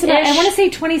 I think it's about... I want to say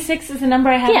 26 is the number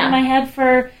I have in my head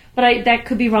for... But that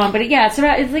could be wrong. But yeah,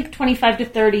 it's like 25 to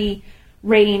 30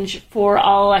 range for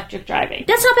all electric driving.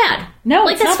 That's not bad. No,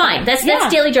 like, that's fine. That's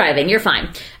daily driving. You're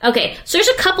fine. Okay, so there's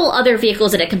a couple other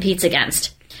vehicles that it competes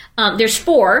against. There's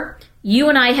 4. You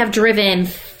and I have driven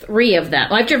 3 of them.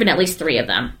 Well, I've driven at least 3 of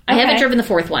them. I haven't driven the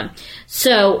 4th one.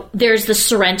 So there's the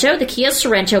Sorento, the Kia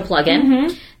Sorento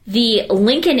plug-in, the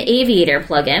Lincoln Aviator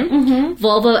plug-in,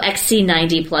 Volvo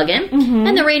XC90 plug-in,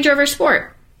 and the Range Rover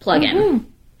Sport plug-in.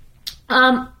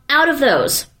 Out of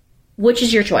those, which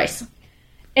is your choice?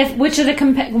 Which of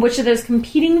those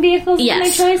competing vehicles is my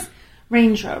choice?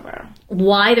 Range Rover.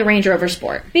 Why the Range Rover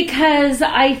Sport? Because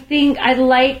I think I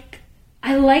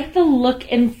like the look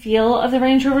and feel of the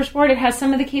Range Rover Sport. It has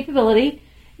some of the capability,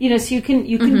 so you can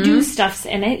do stuffs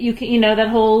in it. You can, that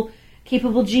whole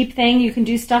capable Jeep thing. You can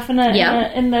do stuff in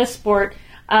the Sport.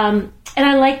 And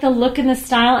I like the look and the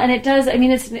style. And it does. I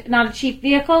mean, it's not a cheap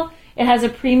vehicle. It has a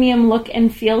premium look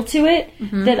and feel to it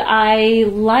that I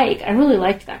like. I really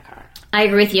liked that car. I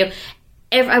agree with you.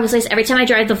 I will say every time I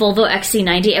drive the Volvo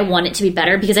XC90, I want it to be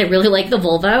better because I really like the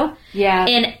Volvo. Yeah.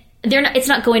 And it's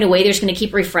not going away. They're just going to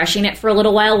keep refreshing it for a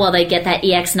little while they get that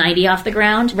EX90 off the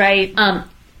ground. Right.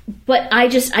 But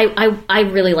I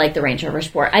really like the Range Rover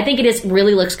Sport. I think it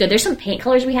really looks good. There's some paint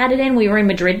colors we had it in. We were in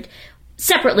Madrid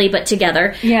separately but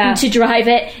together to drive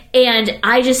it, and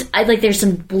I like there's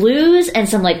some blues and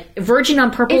some like virgin on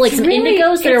purple, like some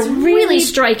indigos that are really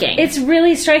striking. It's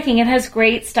really striking. It has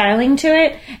great styling to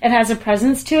it. It has a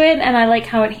presence to it, and I like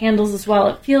how it handles as well.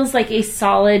 It feels like a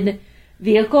solid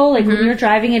vehicle. Like when you're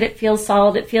driving it, it feels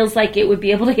solid. It feels like it would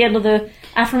be able to handle the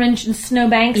aforementioned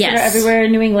snowbanks that are everywhere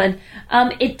in New England.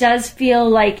 It does feel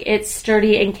like it's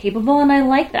sturdy and capable, and I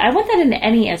like that. I want that in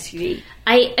any SUV.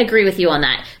 I agree with you on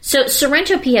that. So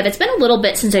Sorento PHEV, it's been a little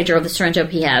bit since I drove the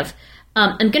Sorento PHEV.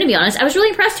 I'm going to be honest, I was really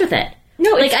impressed with it.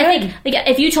 No, it's I think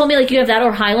if you told me like you have that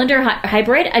or Highlander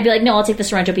hybrid, I'd be like, no, I'll take the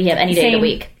Sorento PHEV any day of the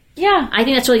week. Yeah. I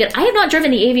think that's really good. I have not driven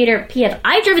the Aviator PHEV.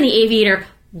 I've driven the Aviator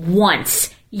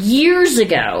once, years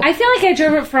ago. I feel like I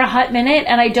drove it for a hot minute,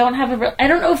 and I don't have I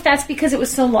don't know if that's because it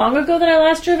was so long ago that I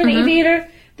last drove an Aviator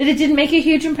that it didn't make a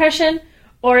huge impression,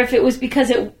 or if it was because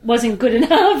it wasn't good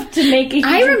enough to make a huge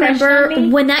I remember impression on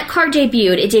me. when that car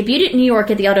debuted. It debuted at New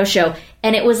York at the auto show,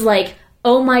 and it was like,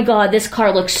 oh my god, this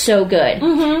car looks so good.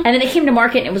 And then it came to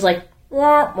market, and it was like,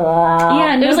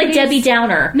 yeah, it was like Debbie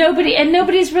Downer.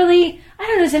 Nobody's really. I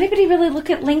don't know. Does anybody really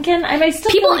look at Lincoln? I mean, I still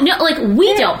People, feel no, like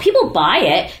we don't. People buy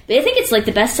it. They think it's like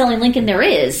the best-selling Lincoln there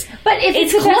is. But if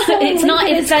it's close, close, it's not.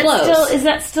 If it's close, is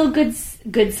that still good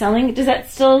selling? Does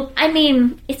that still? I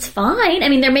mean, it's fine. I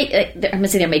mean, I'm gonna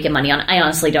say they're making money on it. I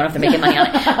honestly don't know if they're making money on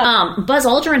it. Buzz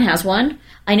Aldrin has one.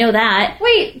 I know that.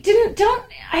 Wait,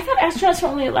 I thought astronauts were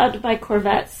only allowed to buy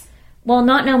Corvettes. Well,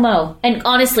 not no mo. And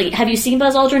honestly, have you seen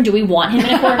Buzz Aldrin? Do we want him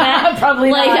in a Corvette?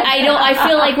 Probably like, not. I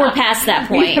feel like we're past that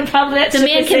point. Probably the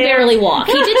man can barely walk.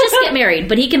 He did just get married,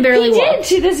 but he can barely walk.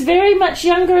 He did to this very much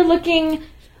younger looking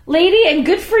lady, and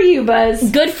good for you,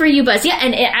 Buzz. Good for you, Buzz. Yeah,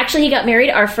 and actually he got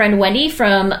married. Our friend Wendy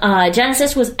from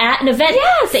Genesis was at an event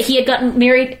that he had gotten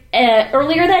married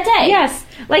earlier that day. Yes.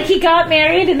 Like, he got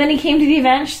married, and then he came to the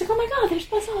event. She's like, oh my god, there's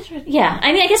Buzz Aldrin. Yeah.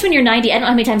 I mean, I guess when you're 90, I don't know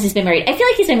how many times he's been married. I feel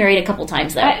like he's been married a couple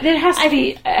times, though. There has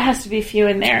to be a few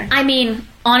in there. I mean,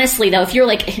 honestly, though, if you're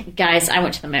like, guys, I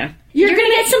went to the moon, you're going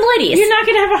to get some ladies. You're not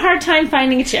going to have a hard time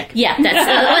finding a chick. Yeah,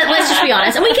 that's let's just be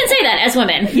honest. And we can say that as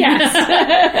women.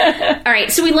 Yes. All right,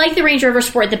 so we like the Range Rover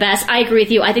Sport the best. I agree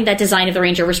with you. I think that design of the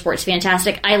Range Rover Sport is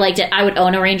fantastic. I liked it. I would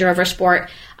own a Range Rover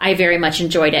Sport. I very much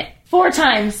enjoyed it. 4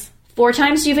 times. 4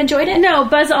 times you've enjoyed it? No,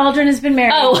 Buzz Aldrin has been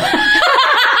married. Oh.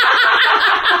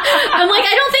 I'm like,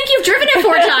 I don't think you've driven it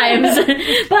 4 times.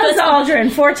 Buzz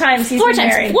Aldrin, 4 times he's been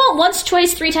married. Well, once,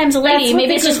 twice, 3 times a lady.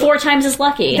 Maybe it's just 4 times as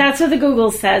lucky. That's what the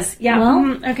Google says. Yeah.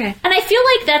 Well, okay. And I feel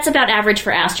like that's about average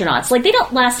for astronauts. Like, they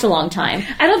don't last a long time.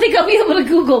 I don't think I'll be able to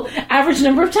Google average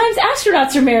number of times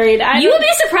astronauts are married. You would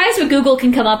be surprised what Google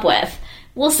can come up with.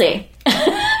 We'll see. All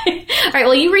right,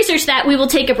 well, you research that. We will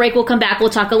take a break. We'll come back. We'll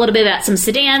talk a little bit about some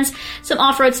sedans, some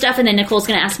off-road stuff, and then Nicole's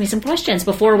going to ask me some questions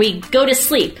before we go to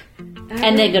sleep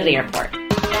and then go to the airport.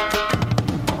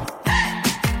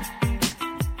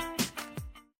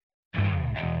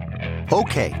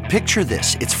 Okay, picture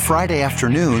this. It's Friday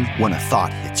afternoon when a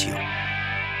thought hits you.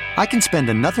 I can spend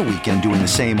another weekend doing the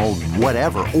same old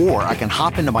whatever, or I can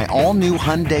hop into my all-new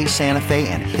Hyundai Santa Fe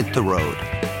and hit the road.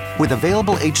 With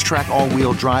available H-Track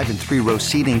all-wheel drive and 3-row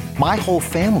seating, my whole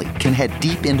family can head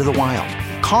deep into the wild.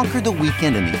 Conquer the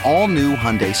weekend in the all-new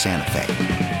Hyundai Santa Fe.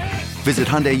 Visit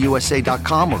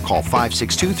HyundaiUSA.com or call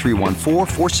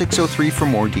 562-314-4603 for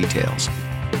more details.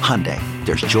 Hyundai,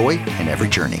 there's joy in every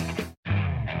journey.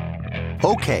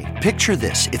 Okay, picture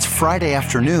this. It's Friday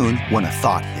afternoon when a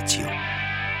thought hits you.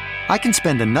 I can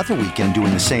spend another weekend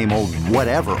doing the same old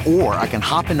whatever, or I can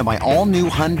hop into my all-new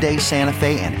Hyundai Santa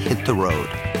Fe and hit the road.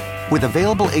 With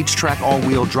available H-Track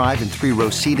all-wheel drive and 3-row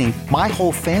seating, my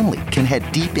whole family can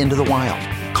head deep into the wild.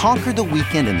 Conquer the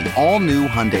weekend in the all-new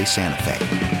Hyundai Santa Fe.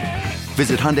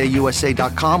 Visit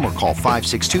HyundaiUSA.com or call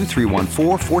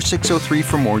 562-314-4603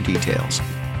 for more details.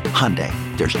 Hyundai,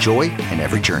 there's joy in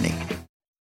every journey.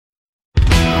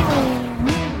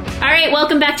 All right,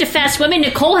 welcome back to Fast Women.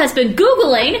 Nicole has been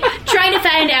Googling, trying to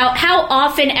find out how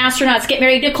often astronauts get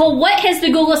married. Nicole, what has the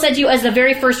Google said to you as the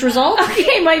very first result?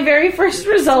 Okay, my very first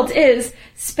result is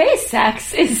space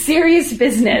sex is serious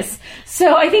business.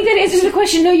 So I think that answers the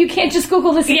question. No, you can't just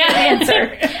Google this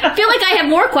answer. I feel like I have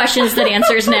more questions than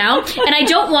answers now, and I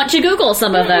don't want to Google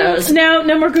some of those. No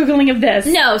more Googling of this.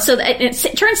 No, so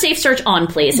turn Safe Search on,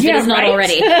 please, if it is not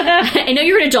already. I know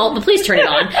you're an adult, but please turn it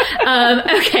on.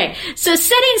 Okay, so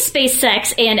setting space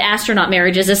sex and astronaut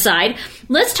marriages aside,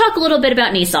 let's talk a little bit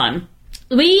about Nissan.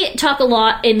 We talk a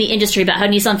lot in the industry about how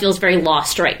Nissan feels very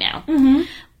lost right now. Mm-hmm.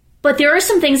 But there are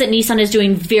some things that Nissan is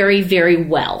doing very, very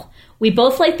well. We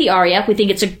both like the Ariya. We think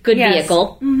it's a good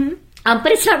vehicle. Mm-hmm. But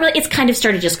it's not really, it's kind of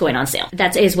started just going on sale.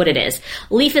 That is what it is.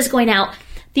 Leaf is going out.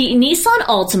 The Nissan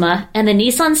Altima and the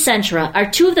Nissan Sentra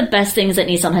are 2 of the best things that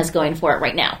Nissan has going for it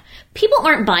right now. People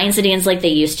aren't buying sedans like they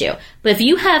used to. But if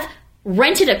you have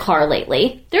rented a car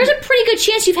lately, there's a pretty good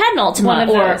chance you've had an Altima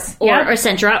or a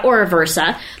Sentra or a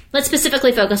Versa. Let's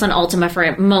specifically focus on Altima for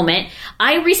a moment.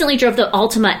 I recently drove the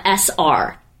Altima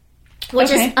SR, which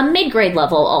is a mid-grade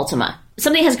level Altima.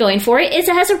 Something it has going for it is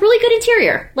it has a really good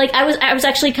interior. Like, I was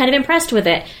actually kind of impressed with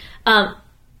it.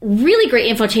 Really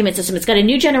great infotainment system. It's got a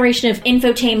new generation of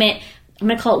infotainment. I'm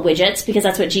going to call it widgets because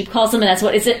that's what Jeep calls them, and that's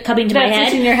what is it coming to my head.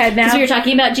 That's in your head now. Because we were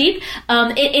talking about Jeep.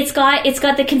 It's got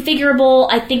the configurable.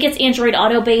 I think it's Android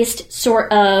Auto based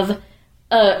sort of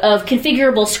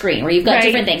configurable screen where you've got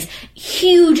different things.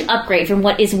 Huge upgrade from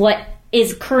what is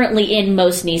currently in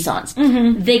most Nissans.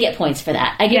 Mm-hmm. They get points for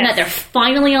that. I give them that. They're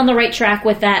finally on the right track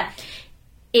with that.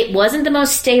 It wasn't the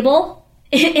most stable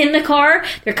in the car. There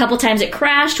were a couple times it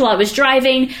crashed while I was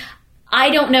driving. I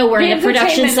don't know where The in the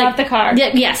production infotainment, not the car.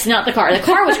 Yes, not the car. The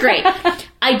car was great.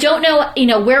 I don't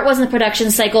know, where it was in the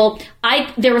production cycle.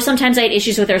 There were sometimes I had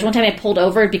issues with. There was one time I pulled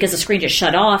over because the screen just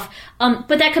shut off.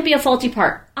 But that could be a faulty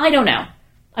part. I don't know.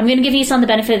 I'm going to give Nissan the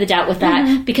benefit of the doubt with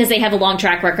that because they have a long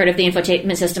track record of the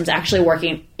infotainment systems actually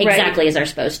working exactly as they're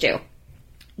supposed to.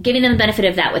 Giving them the benefit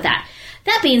of that with that.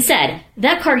 That being said,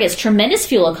 that car gets tremendous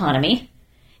fuel economy.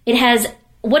 It has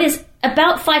what is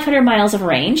about 500 miles of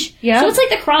range. Yeah. So it's like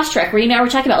the Crosstrek where you and I were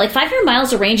talking about. Like 500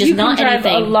 miles of range is You not can drive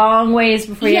anything. a long ways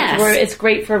before you have to Yes. worry. It's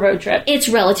great for a road trip. It's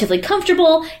relatively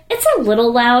comfortable. It's a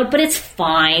little loud, but it's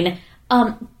fine.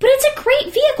 But it's a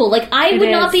great vehicle. Like, I would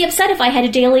not be upset if I had a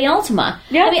daily Altima.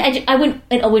 Yeah. I mean,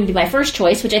 it wouldn't be my first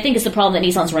choice, which I think is the problem that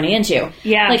Nissan's running into.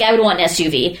 Yeah. Like, I would want an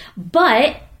SUV.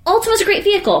 But Altima's a great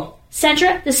vehicle.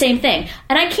 Sentra, the same thing.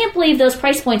 And I can't believe those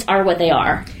price points are what they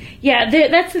are. Yeah,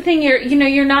 that's the thing.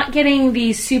 You're not getting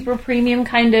the super premium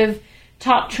kind of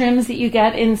top trims that you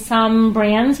get in some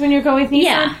brands when you're going with Nissan.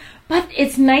 Yeah. But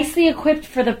it's nicely equipped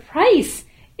for the price.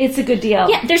 It's a good deal.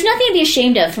 Yeah, there's nothing to be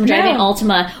ashamed of from driving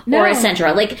Altima or a No.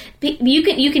 Sentra. Like, you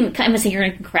can kind of say you're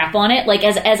going to crap on it. Like,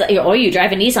 you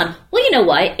drive a Nissan. Well, you know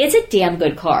what? It's a damn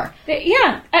good car.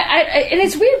 Yeah, and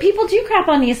it's weird. People do crap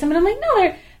on Nissan, but I'm like,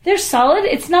 no, they're solid.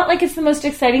 It's not like it's the most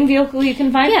exciting vehicle you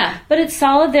can find. Yeah. But it's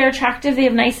solid. They're attractive. They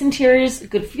have nice interiors,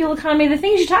 good fuel economy. The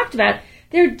things you talked about.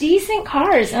 They're decent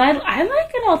cars, and I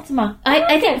like an Altima.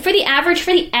 I think for the average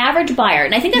buyer,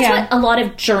 and I think that's what a lot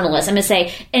of journalists, I'm going to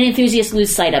say, and enthusiasts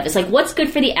lose sight of. It's like, what's good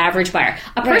for the average buyer?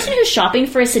 A person who's shopping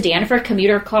for a sedan, for a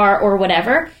commuter car, or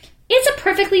whatever, it's a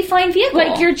perfectly fine vehicle.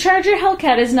 Like, your Charger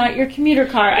Hellcat is not your commuter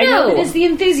car. I know that as the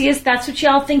enthusiast, that's what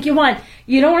y'all think you want.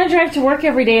 You don't want to drive to work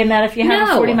every day in that if you have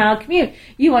a 40-mile commute.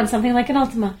 You want something like an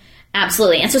Altima.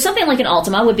 Absolutely. And so something like an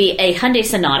Altima would be a Hyundai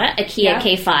Sonata, a Kia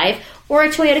K5, or a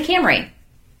Toyota Camry.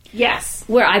 Yes.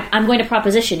 Where I'm going to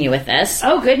proposition you with this.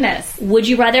 Oh, goodness. Would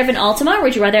you rather have an Altima, or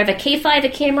would you rather have a K5, a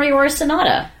Camry, or a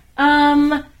Sonata?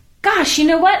 Gosh, you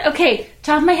know what? Okay,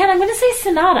 top of my head, I'm going to say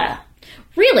Sonata.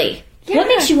 Really? Yeah. What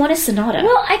makes you want a Sonata?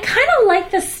 Well, I kind of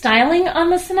like the styling on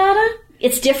the Sonata.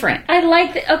 It's different. I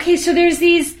like okay, so there's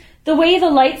the way the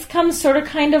lights come sort of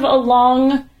kind of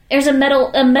along. There's a metal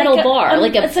bar,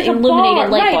 it's like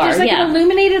illuminated light bar. There's like an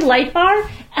illuminated light bar,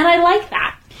 and I like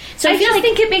that. So I just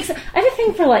think it makes. I have a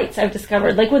thing for lights. I've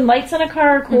discovered, like when lights on a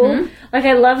car are cool. Like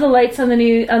I love the lights on the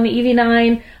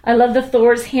EV9. I love the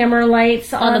Thor's hammer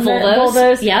lights on the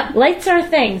Volvos. Yep, lights are a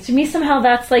thing. To me, somehow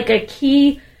that's like a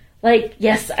key. Like,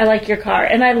 yes, I like your car,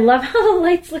 and I love how the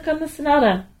lights look on the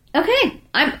Sonata. Okay,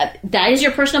 that is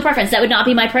your personal preference. That would not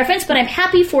be my preference, but I'm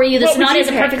happy for you. The Sonata is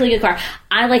a perfectly good car.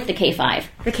 I like the K5.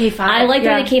 The K5. I like the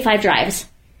way the K5 drives.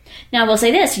 Now, I will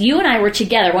say this. You and I were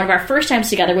together. One of our first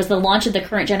times together was the launch of the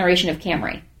current generation of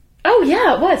Camry. Oh,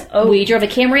 yeah, it was. Oh. We drove a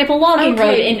Camry up a logging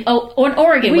road in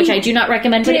Oregon, which I do not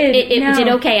recommend, but it did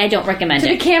okay. I don't recommend it.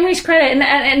 To the Camry's credit,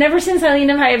 and ever since Eileen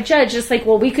and I have judged, it's like,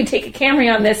 well, we could take a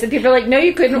Camry on this. And people are like, no,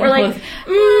 you couldn't. We're like,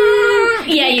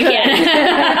 yeah, you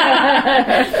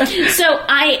can. So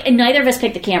neither of us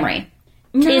picked the Camry.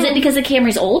 No. Is it because the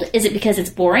Camry's old? Is it because it's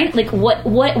boring? Like,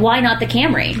 why not the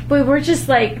Camry? But we're just,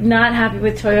 like, not happy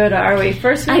with Toyota, are we?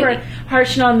 First we were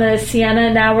harshing on the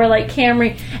Sienna, now we're like,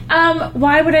 Camry.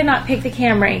 Why would I not pick the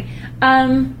Camry? I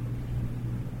don't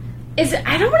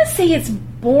want to say it's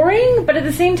boring, but at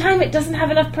the same time, it doesn't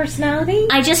have enough personality.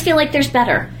 I just feel like there's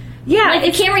better. Yeah. Like,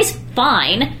 the Camry's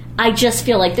fine. I just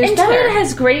feel like there's better. Toyota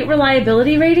has great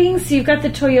reliability ratings, so you've got the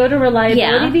Toyota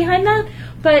reliability behind that,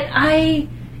 but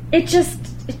it does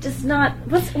not.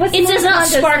 It does not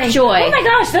spark joy. Oh my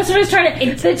gosh, that's what I was trying to.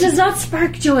 It does not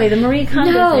spark joy. The Marie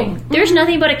Kondo thing. There's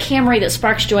nothing but a Camry that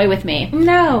sparks joy with me.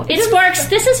 No, it sparks.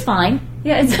 This is fine.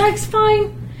 Yeah, it sparks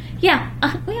fine. Yeah,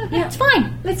 it's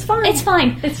fine. It's fine. It's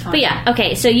fine. It's fine. But yeah,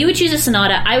 okay. So you would choose a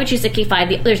Sonata. I would choose a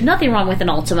K5. There's nothing wrong with an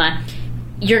Altima.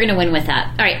 You're going to win with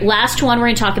that. All right, last one we're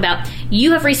going to talk about.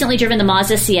 You have recently driven the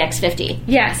Mazda CX-50.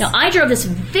 Yes. Now, I drove this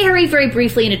very, very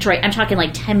briefly in Detroit. I'm talking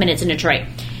like 10 minutes in Detroit.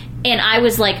 And I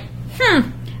was like,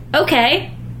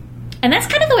 okay. And that's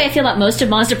kind of the way I feel about most of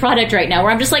Mazda product right now,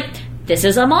 where I'm just like, this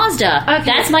is a Mazda. Okay.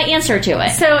 That's my answer to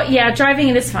it. So, yeah, driving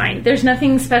it is fine. There's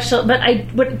nothing special.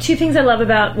 But two things I love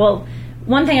about,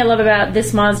 one thing I love about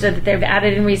this Mazda that they've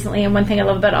added in recently, and one thing I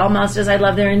love about all Mazdas, I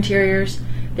love their interiors.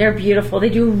 They're beautiful. They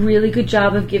do a really good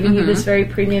job of giving you this very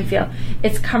premium feel.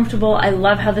 It's comfortable. I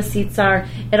love how the seats are.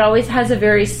 It always has a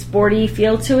very sporty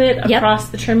feel to it across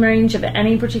the trim range of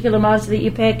any particular Mazda that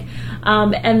you pick.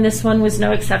 And this one was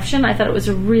no exception. I thought it was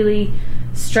a really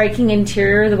striking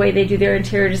interior, the way they do their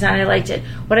interior design. I liked it.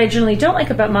 What I generally don't like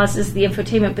about Mazda is the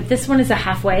infotainment, but this one is a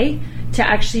halfway to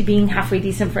actually being halfway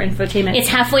decent for infotainment. It's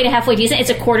halfway to halfway decent. It's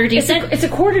a quarter decent. It's a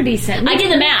quarter decent. I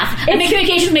did the math. I'm a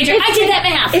communications major. I did that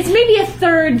math. It's maybe a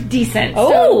third decent.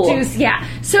 Oh.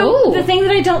 So the thing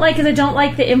that I don't like is I don't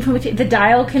like the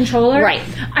dial controller. Right.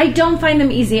 I don't find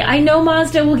them easy. I know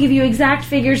Mazda will give you exact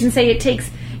figures and say it takes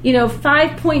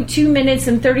 5.2 minutes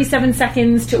and 37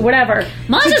 seconds to whatever.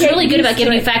 Mazda's really good about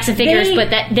giving you facts and figures, but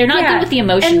they're not good with the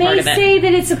emotion part of it. And they say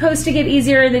that it's supposed to get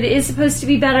easier, that it is supposed to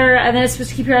be better, and that it's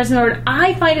supposed to keep your eyes on the road.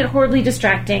 I find it horribly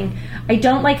distracting. I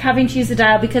don't like having to use the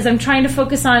dial because I'm trying to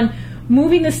focus on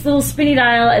moving this little spinny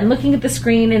dial and looking at the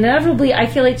screen, and inevitably I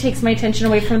feel like it takes my attention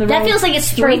away from the road. That feels like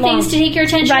it's 3 things to take your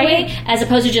attention away, as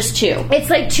opposed to just 2.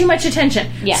 It's like too much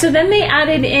attention. Yeah. So then they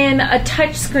added in a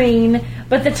touch screen,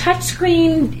 but the touch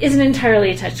screen isn't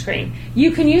entirely a touch screen.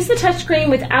 You can use the touch screen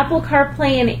with Apple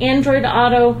CarPlay and Android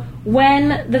Auto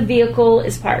when the vehicle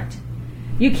is parked.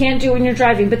 You can't do it when you're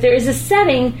driving, but there is a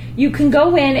setting you can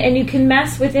go in and you can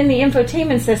mess within the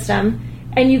infotainment system,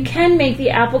 and you can make the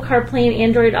Apple CarPlay and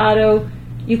Android Auto.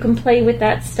 You can play with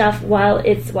that stuff while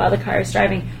the car is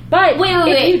driving. But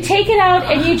if you take it out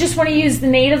and you just want to use the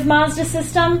native Mazda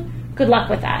system, good luck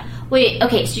with that. Wait,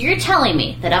 okay, so you're telling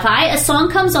me that if a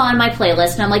song comes on my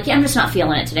playlist and I'm like, I'm just not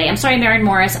feeling it today. I'm sorry, Maren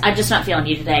Morris, I'm just not feeling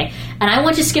you today. And I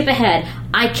want to skip ahead.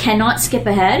 I cannot skip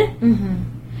ahead?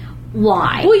 Mm-hmm.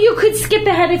 Why? Well, you could skip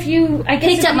ahead if you,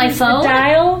 picked up my phone. The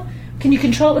dial. Can you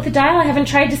control it with the dial? I haven't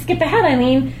tried to skip ahead,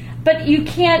 Eileen. But you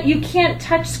can't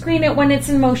touch screen it when it's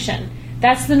in motion.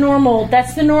 That's the normal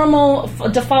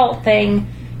default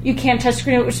thing. You can't touch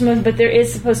screen it when it's in motion, but there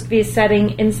is supposed to be a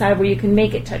setting inside where you can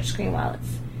make it touch screen while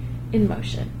it's in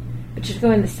motion. But you have to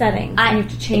go in the settings and you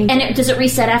have to change it. And does it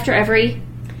reset after every...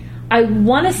 I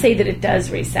want to say that it does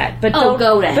reset, but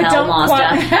go to hell,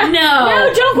 Mazda.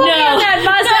 No, don't quote me on that,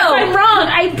 Mazda. If I'm wrong,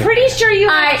 I'm pretty sure you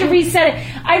have to reset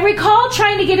it. I recall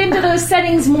trying to get into those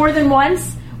settings more than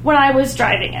once when I was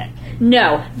driving it.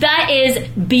 No, that is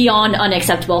beyond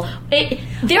unacceptable. There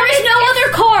is no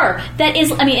other car that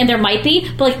is, and there might be,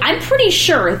 but I'm pretty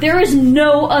sure there is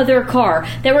no other car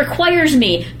that requires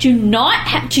me to not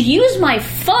have to use my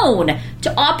phone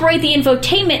to operate the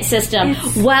infotainment system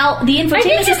while the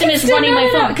infotainment system is running my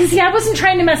phone. Because I wasn't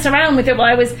trying to mess around with it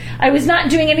while I was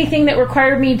not doing anything that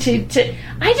required me to.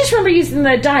 I just remember using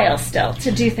the dial still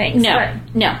to do things.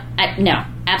 No,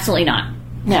 absolutely not.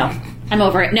 No, I'm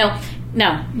over it. No.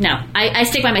 I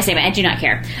stick by my statement. I do not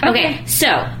care. Okay,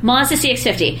 so Mazda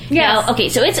CX-50. Yes. Now, okay,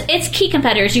 so its key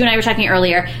competitors, you and I were talking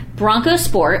earlier, Bronco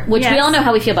Sport, which we all know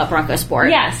how we feel about Bronco Sport.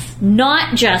 Yes.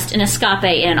 Not just an escape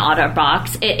in an auto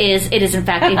box. It is in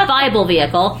fact a viable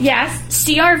vehicle. Yes.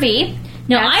 CR-V.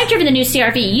 Now, I've driven the new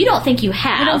CR-V. You don't think you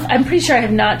have. I'm pretty sure I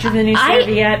have not driven the new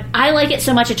CR-V yet. I like it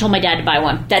so much I told my dad to buy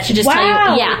one. That should just tell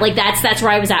you. Yeah, that's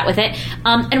where I was at with it.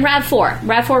 And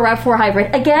RAV4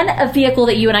 Hybrid. Again, a vehicle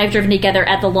that you and I have driven together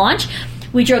at the launch.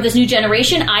 We drove this new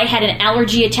generation. I had an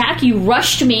allergy attack. You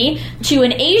rushed me to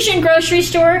an Asian grocery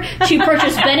store to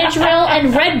purchase Benadryl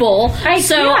and Red Bull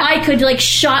I could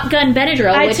shotgun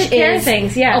Benadryl, which is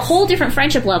things, a whole different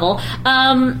friendship level.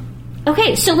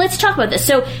 Okay, so let's talk about this.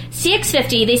 So,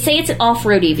 CX-50, they say it's an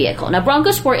off-roady vehicle. Now,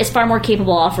 Bronco Sport is far more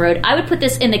capable off-road. I would put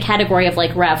this in the category of,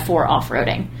 RAV4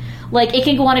 off-roading. It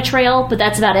can go on a trail, but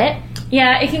that's about it.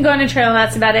 Yeah, it can go on a trail, and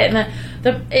that's about it. And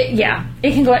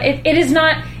it can go... It is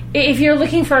not... If you're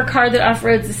looking for a car that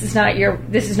off-roads, this is not your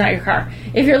car.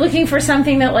 If you're looking for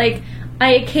something that,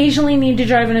 I occasionally need to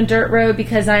drive on a dirt road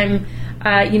because I'm,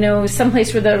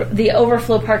 someplace where the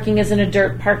overflow parking isn't a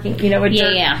dirt parking, a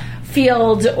dirt...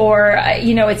 field, or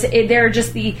there are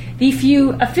just the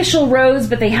few official roads,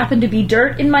 but they happen to be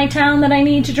dirt in my town that I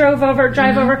need to drive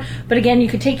over. But again, you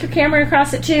could take your camera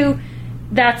across it too.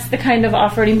 That's the kind of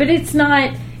off-roading, but it's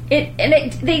not.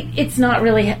 It's not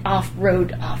really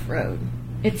off-road.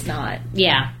 It's not.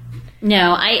 Yeah.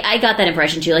 No, I got that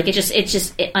impression too. It's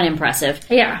just unimpressive.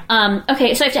 Yeah.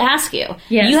 Okay, so I have to ask you.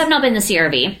 Yes. You have not been the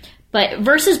CR-V, but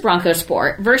versus Bronco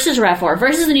Sport, versus RAV4,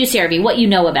 versus the new CR-V, what you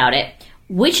know about it.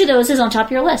 Which of those is on top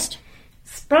of your list?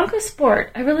 Bronco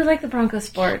Sport. I really like the Bronco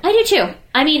Sport. I do too.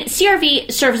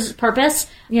 CR-V serves its purpose.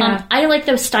 Yeah. I like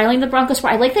the styling of the Bronco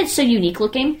Sport. I like that it's so unique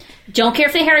looking. Don't care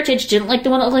for the heritage. Didn't like the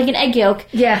one that looked like an egg yolk.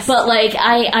 Yes. But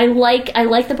I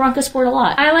like the Bronco Sport a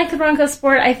lot. I like the Bronco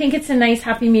Sport. I think it's a nice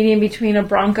happy medium between a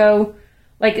Bronco.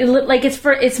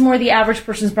 It's more the average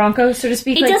person's Bronco, so to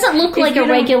speak. It doesn't look like a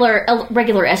regular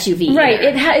SUV. Right.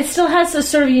 It still has a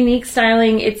sort of unique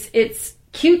styling. It's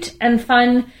cute and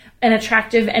fun and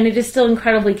attractive, and it is still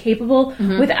incredibly capable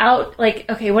without,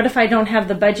 what if I don't have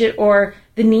the budget or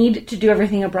the need to do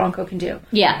everything a Bronco can do?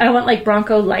 Yeah. I want,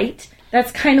 Bronco Light, That's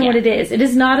kind of what it is. It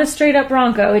is not a straight up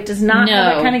Bronco. It does not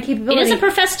have that kind of capability. It doesn't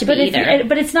profess to be either.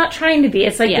 But it's not trying to be.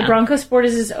 It's like the Bronco Sport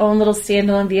is its own little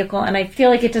standalone vehicle, and I feel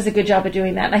like it does a good job of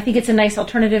doing that. And I think it's a nice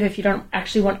alternative if you don't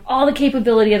actually want all the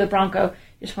capability of the Bronco.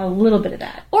 You just want a little bit of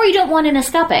that. Or you don't want an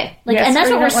Escape. And that's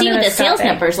what we're seeing with the sales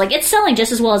numbers. Like, it's selling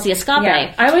just as well as the Escape.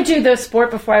 Yeah. I would do the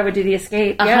Sport before I would do the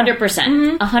Escape.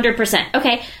 100%. 100%.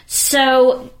 Okay,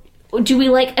 so do we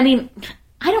like... I mean...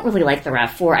 I don't really like the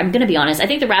RAV4. I'm going to be honest. I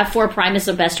think the RAV4 Prime is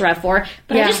the best RAV4,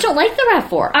 but I just don't like the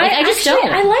RAV4. I just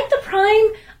don't. I like the Prime.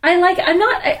 I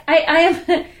am...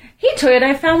 Hey, Toyota,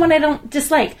 I found one I don't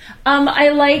dislike. I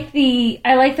like the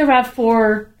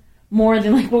RAV4 more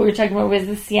than like what we were talking about with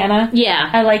the Sienna. Yeah.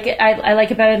 I like it. I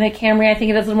like it better than the Camry. I think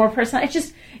it has a little more personal.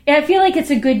 I feel like it's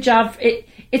a good job.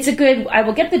 I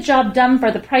will get the job done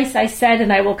for the price I said,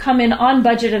 and I will come in on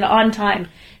budget and on time.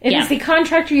 It is the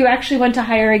contractor you actually want to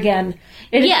hire again.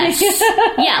 Yes.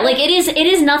 Yeah, like it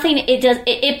is nothing.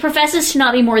 It professes to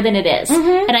not be more than it is.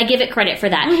 And I give it credit for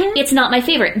that. It's not my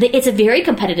favorite. It's a very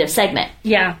competitive segment.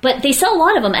 Yeah. But they sell a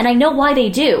lot of them, and I know why they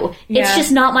do. It's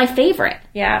just not my favorite.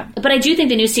 Yeah. But I do think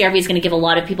the new CR-V is going to give a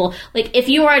lot of people, like, if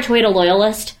you are a Toyota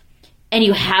loyalist and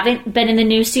you haven't been in the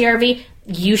new CR-V,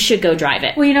 you should go drive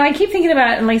it. Well, I keep thinking about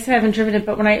it, and like I said, I haven't driven it,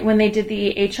 but when they did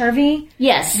the HRV,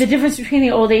 yes, the difference between the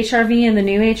old HRV and the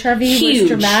new HRV was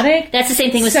dramatic. That's the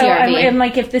same thing with CR-V. And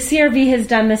like, if the CR-V has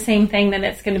done the same thing, then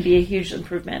it's going to be a huge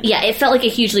improvement. Yeah, it felt like a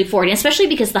huge leap forward, and especially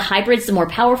because the hybrid's the more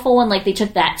powerful one. Like, they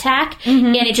took that tack,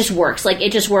 and it just works. Like,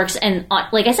 it just works. And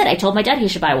like I said, I told my dad he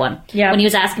should buy one when he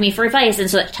was asking me for advice, and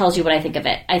so that tells you what I think of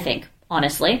it. I think,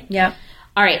 honestly. Yeah.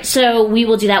 All right, so we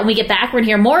will do that when we get back. We're going to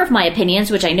hear more of my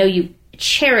opinions, which I know you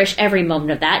cherish every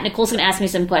moment of that. Nicole's going to ask me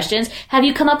some questions. Have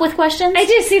you come up with questions? I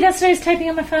do. See, that's what I was typing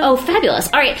on my phone. Oh,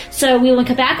 fabulous. All right, so we will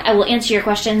come back. I will answer your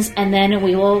questions, and then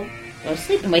we will go to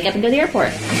sleep and wake up and go to the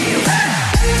airport.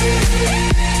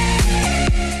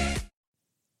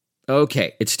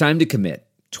 Okay, it's time to commit.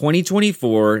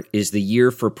 2024 is the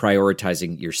year for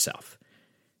prioritizing yourself.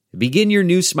 Begin your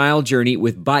new smile journey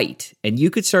with Byte, and you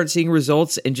could start seeing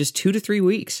results in just 2 to 3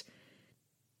 weeks.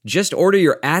 Just order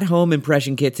your at-home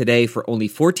impression kit today for only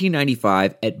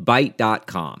 $14.95 at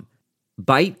Byte.com.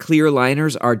 Byte clear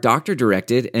liners are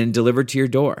doctor-directed and delivered to your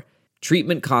door.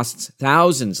 Treatment costs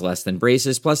thousands less than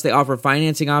braces, plus they offer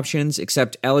financing options,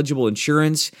 accept eligible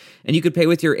insurance, and you could pay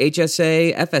with your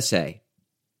HSA, FSA.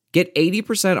 Get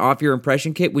 80% off your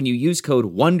impression kit when you use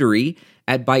code WONDERY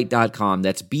at Byte.com.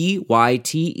 That's BYTE.com.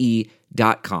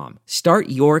 Start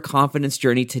your confidence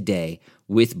journey today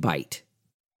with Byte.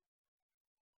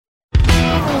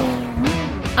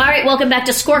 All right, welcome back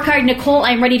to Scorecard. Nicole,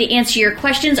 I'm ready to answer your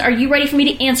questions. Are you ready for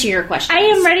me to answer your questions? I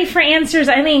am ready for answers.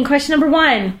 Eileen, question number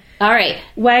 1. All right.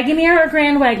 Wagoneer or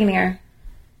Grand Wagoneer?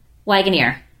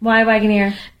 Wagoneer. Why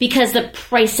Wagoneer? Because the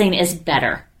pricing is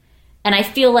better. And I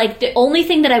feel like the only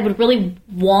thing that I would really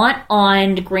want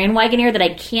on Grand Wagoneer that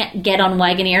I can't get on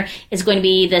Wagoneer is going to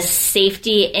be the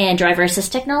safety and driver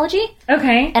assist technology.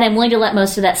 Okay. And I'm willing to let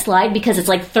most of that slide because it's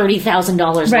like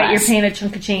 $30,000 less. Right, you're paying a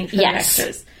chunk of change for the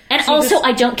extras. And so also,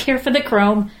 I don't care for the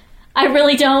chrome. I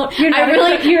really don't. You're not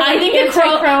I think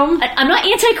anti-chrome. I'm not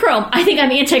anti-chrome. I think I'm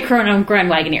anti-chrome on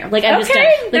Grand Wagoneer. Like, I'm just done.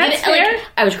 Like, that's fair. Like,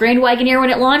 I was Grand Wagoneer when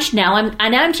it launched. Now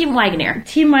I'm Team Wagoneer.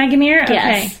 Team Wagoneer? Okay.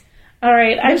 Yes. All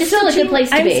right. I'm still a good place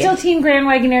to be. I'm still Team Grand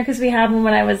Wagoneer because we had one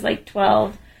when I was like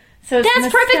 12. So it's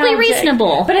that's perfectly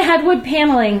reasonable. But it had wood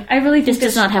paneling. I really think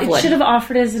this does not have wood. It should have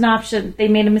offered as an option. They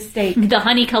made a mistake. The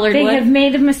honey-colored wood? They have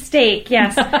made a mistake,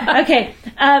 yes. Okay.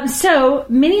 So,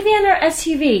 minivan or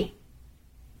SUV?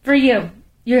 For you.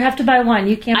 You have to buy one.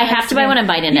 You can't buy I have to buy one. I'm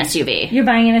buying an SUV. You're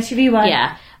buying an SUV? Why?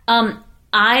 Yeah.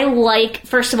 I like,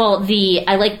 first of all,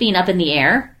 I like being up in the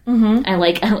air. Mm-hmm. I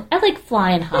like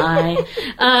flying high.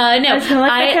 I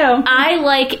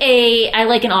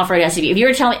like an off-road SUV. If you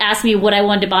were to ask me what I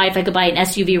wanted to buy, if I could buy an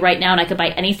SUV right now and I could buy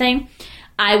anything,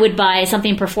 I would buy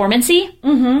something performance-y.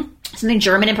 Mm-hmm. Something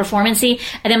German and performance-y.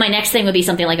 And then my next thing would be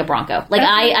something like a Bronco. Like,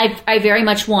 okay. I very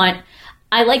much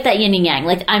I like that yin and yang.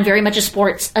 Like, I'm very much a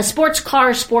sports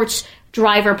car, sports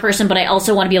driver person, but I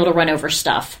also want to be able to run over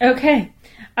stuff. Okay.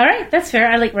 All right, that's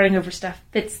fair. I like running over stuff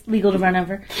that's legal to run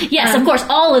over. Yes, of course,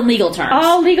 all in legal terms.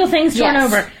 All legal things to run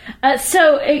over.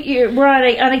 So we're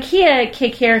on a Kia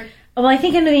kick here. Well, I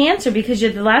think I know the answer because you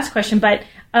had the last question, but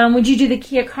would you do the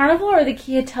Kia Carnival or the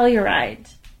Kia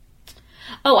Telluride?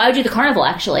 Oh, I would do the Carnival,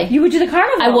 actually. You would do the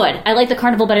Carnival? I would. I like the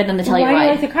Carnival better than the Telluride. Why do you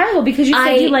like the Carnival? Because you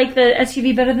said you like the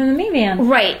SUV better than the minivan.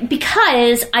 Right,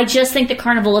 because I just think the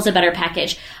Carnival is a better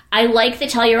package. I like the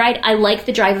Telluride. I like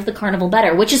the drive of the Carnival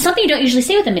better, which is something you don't usually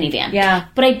say with a minivan. Yeah.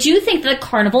 But I do think that the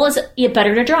Carnival is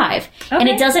better to drive. Okay. And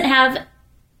it doesn't have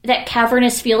that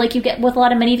cavernous feel like you get with a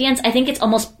lot of minivans. I think it's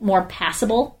almost more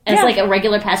passable as like a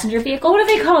regular passenger vehicle. What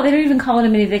do they call it? They don't even call it a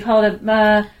mini. They call it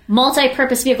a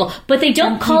multi-purpose vehicle. But they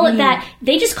don't call it that.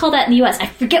 They just call that in the US. I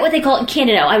forget what they call it in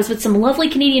Canada. I was with some lovely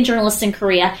Canadian journalists in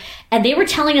Korea, and they were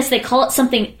telling us they call it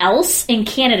something else in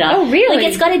Canada. Oh, really? Like,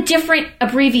 it's got a different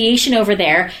abbreviation over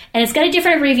there, and it's got a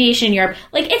different abbreviation in Europe.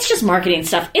 Like, it's just marketing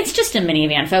stuff. It's just a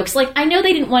minivan, folks. Like, I know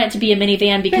they didn't want it to be a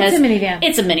minivan because... It's a minivan.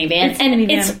 It's a minivan. It's a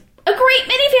minivan. It's a great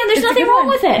minivan. There's nothing wrong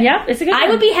with it. Yeah, it's a good one. I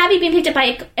would be happy being picked up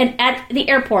by at the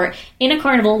airport in a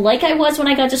Carnival, like I was when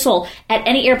I got to Seoul, at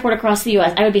any airport across the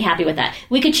U.S. I would be happy with that.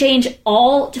 We could change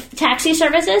all taxi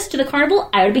services to the Carnival.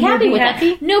 I would be happy with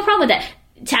that. No problem with that.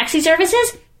 Taxi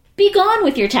services, be gone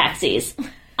with your taxis.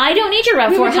 I don't need your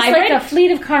RAV4 hybrid. Like a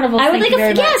fleet of Carnivals. I would like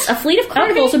a fleet of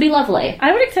Carnivals would be lovely.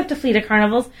 I would accept a fleet of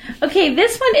Carnivals. Okay,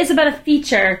 this one is about a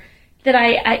feature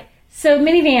that so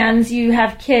minivans, you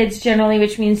have kids generally,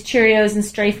 which means Cheerios and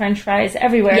stray French fries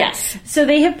everywhere. Yes. So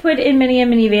they have put in many a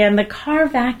minivan the car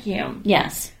vacuum.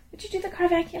 Yes. Would you do the car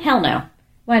vacuum? Hell no.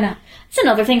 Why not? It's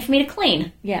another thing for me to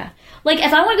clean. Yeah. Like,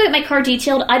 if I want to go get my car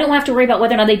detailed, I don't have to worry about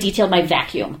whether or not they detailed my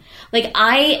vacuum. Like,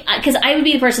 because I would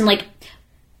be the person, like,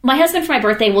 my husband for my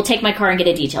birthday will take my car and get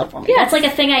it detailed for me. Yes. That's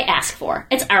like a thing I ask for.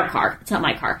 It's our car. It's not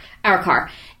my car. Our car.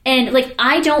 And, like,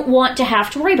 I don't want to have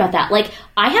to worry about that. Like,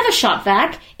 I have a shop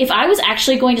vac. If I was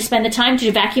actually going to spend the time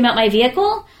to vacuum out my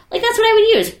vehicle, like, that's what I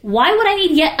would use. Why would I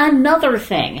need yet another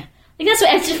thing? Like, that's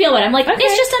what I just feel. I'm like,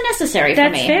 it's just unnecessary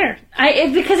for me. That's fair.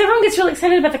 Because everyone gets really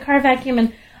excited about the car vacuum,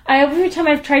 and every time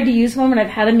I've tried to use one when I've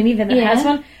had a minivan that has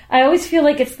one, I always feel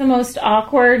like it's the most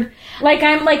awkward. Like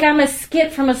I'm a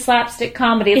skit from a slapstick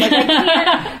comedy. Like, I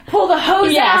can't pull the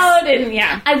hose out.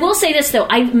 And I will say this, though.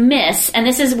 I miss, and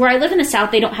this is where I live in the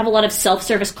South, they don't have a lot of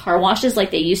self-service car washes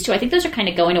like they used to. I think those are kind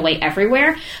of going away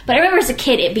everywhere. But I remember as a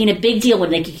kid it being a big deal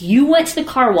when, like, you went to the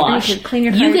car wash, you could clean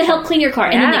your car. You could help clean your car,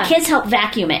 and then the kids helped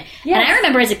vacuum it. Yes. And I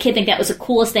remember as a kid think that was the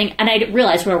coolest thing, and I didn't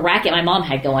realize what a racket my mom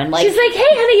had going. Like, she's like, hey,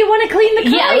 honey, you want to clean the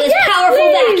car? Yeah, it was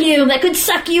powerful vacuum that could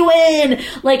suck you in.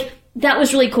 Like, that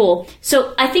was really cool.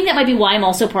 So I think that might be why I'm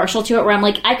also partial to it, where I'm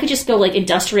like, I could just go, like,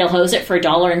 industrial hose it for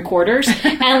 $1 and quarters,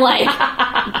 and like,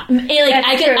 I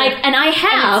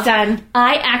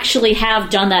actually have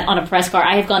done that on a press car.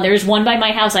 I have gone, there's one by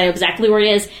my house, I know exactly where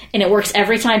it is, and it works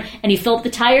every time, and you fill up the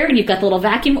tire, and you've got the little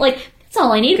vacuum, like, that's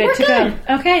all I need. We're good.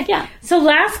 Okay. Yeah. So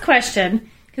last question,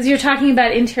 because you're talking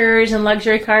about interiors and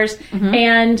luxury cars,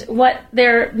 and what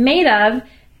they're made of.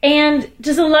 And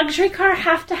does a luxury car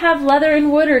have to have leather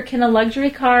and wood, or can a luxury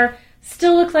car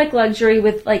still look like luxury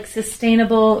with, like,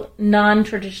 sustainable,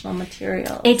 non-traditional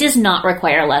materials? It does not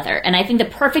require leather. And I think the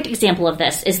perfect example of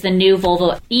this is the new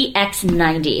Volvo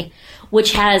EX90,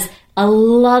 which has a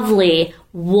lovely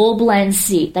wool blend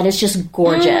seat that is just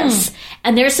gorgeous.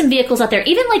 And there's some vehicles out there,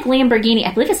 even like Lamborghini,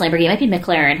 I believe it's Lamborghini, it might be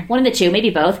McLaren, one of the two, maybe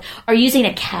both, are using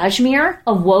a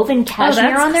woven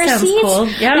cashmere on their seats. Cool.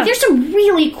 Yeah. Like, there's some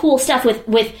really cool stuff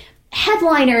with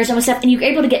headliners and stuff, and you're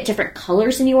able to get different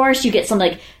colors than you are. So you get some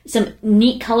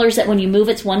neat colors that when you move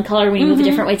it's one color, when you move a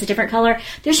different way it's a different color.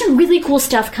 There's some really cool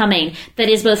stuff coming that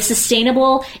is both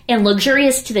sustainable and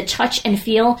luxurious to the touch and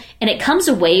feel, and it comes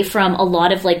away from a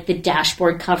lot of, like, the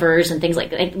dashboard covers and things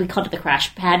like we called it the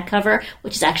crash pad cover,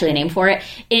 which is actually a name for it,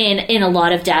 in a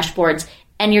lot of dashboards.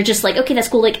 And you're just like, okay, that's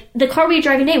cool. Like, the car we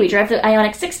drive today, we drive the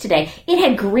Ioniq 6 today, it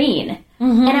had green.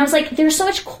 And I was like, there's so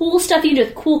much cool stuff you can do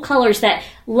with cool colors that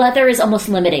leather is almost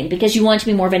limiting, because you want it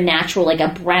to be more of a natural, like a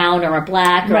brown or a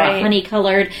black or a honey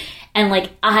colored. And,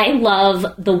 like, I love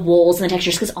the wools and the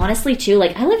textures, because honestly, too,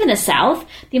 like, I live in the South.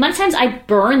 The amount of times I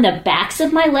burn the backs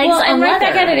of my legs on leather. Right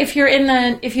back at it,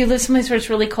 if you live someplace where it's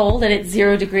really cold and it's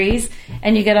 0 degrees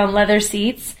and you get on leather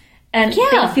seats, and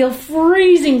they feel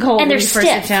freezing cold, and they're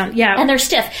stiff. Yeah, and they're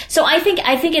stiff. So I think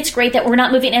it's great that we're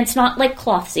not moving, and it's not like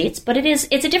cloth seats, but it's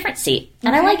a different seat,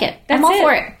 and I like it. I'm all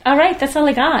for it. All right, that's all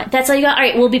I got. That's all you got. All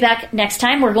right, we'll be back next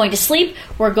time. We're going to sleep.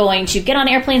 We're going to get on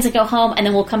airplanes and go home, and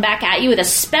then we'll come back at you with a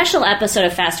special episode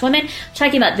of Fast Women,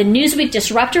 talking about the Newsweek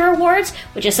Disruptor Awards,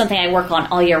 which is something I work on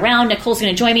all year round. Nicole's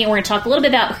going to join me, and we're going to talk a little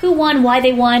bit about who won, why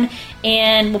they won,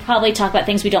 and we'll probably talk about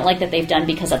things we don't like that they've done,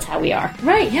 because that's how we are.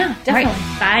 Right, yeah, definitely.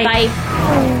 Right. Bye.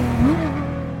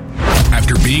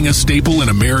 After being a staple in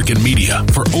American media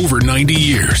for over 90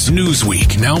 years,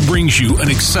 Newsweek now brings you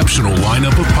an exceptional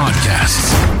lineup of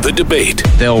podcasts. The Debate.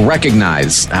 They'll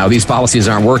recognize how these policies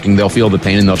aren't working. They'll feel the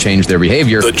pain and they'll change their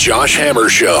behavior. The Josh Hammer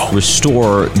Show.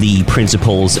 Restore the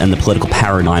principles and the political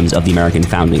paradigms of the American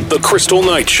founding. The Crystal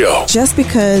Knight Show. Just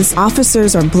because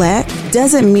officers are black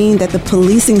doesn't mean that the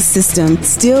policing system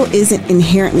still isn't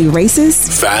inherently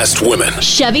racist. Fast Women.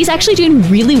 Chevy's actually doing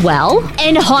really well,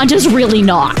 and Honda's really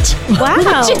not. Wow.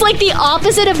 Wow. She's like the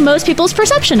opposite of most people's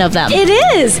perception of them. It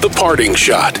is. The Parting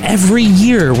Shot. Every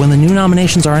year when the new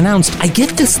nominations are announced, I get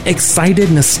this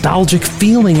excited, nostalgic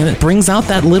feeling, and it brings out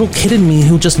that little kid in me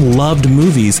who just loved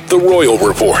movies. The Royal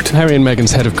Report. Harry and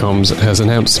Meghan's head of comms has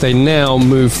announced they now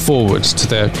move forward to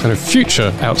their kind of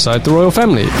future outside the royal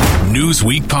family.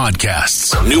 Newsweek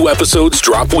podcasts. New episodes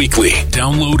drop weekly.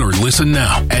 Download or listen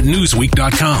now at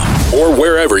Newsweek.com or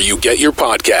wherever you get your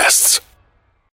podcasts.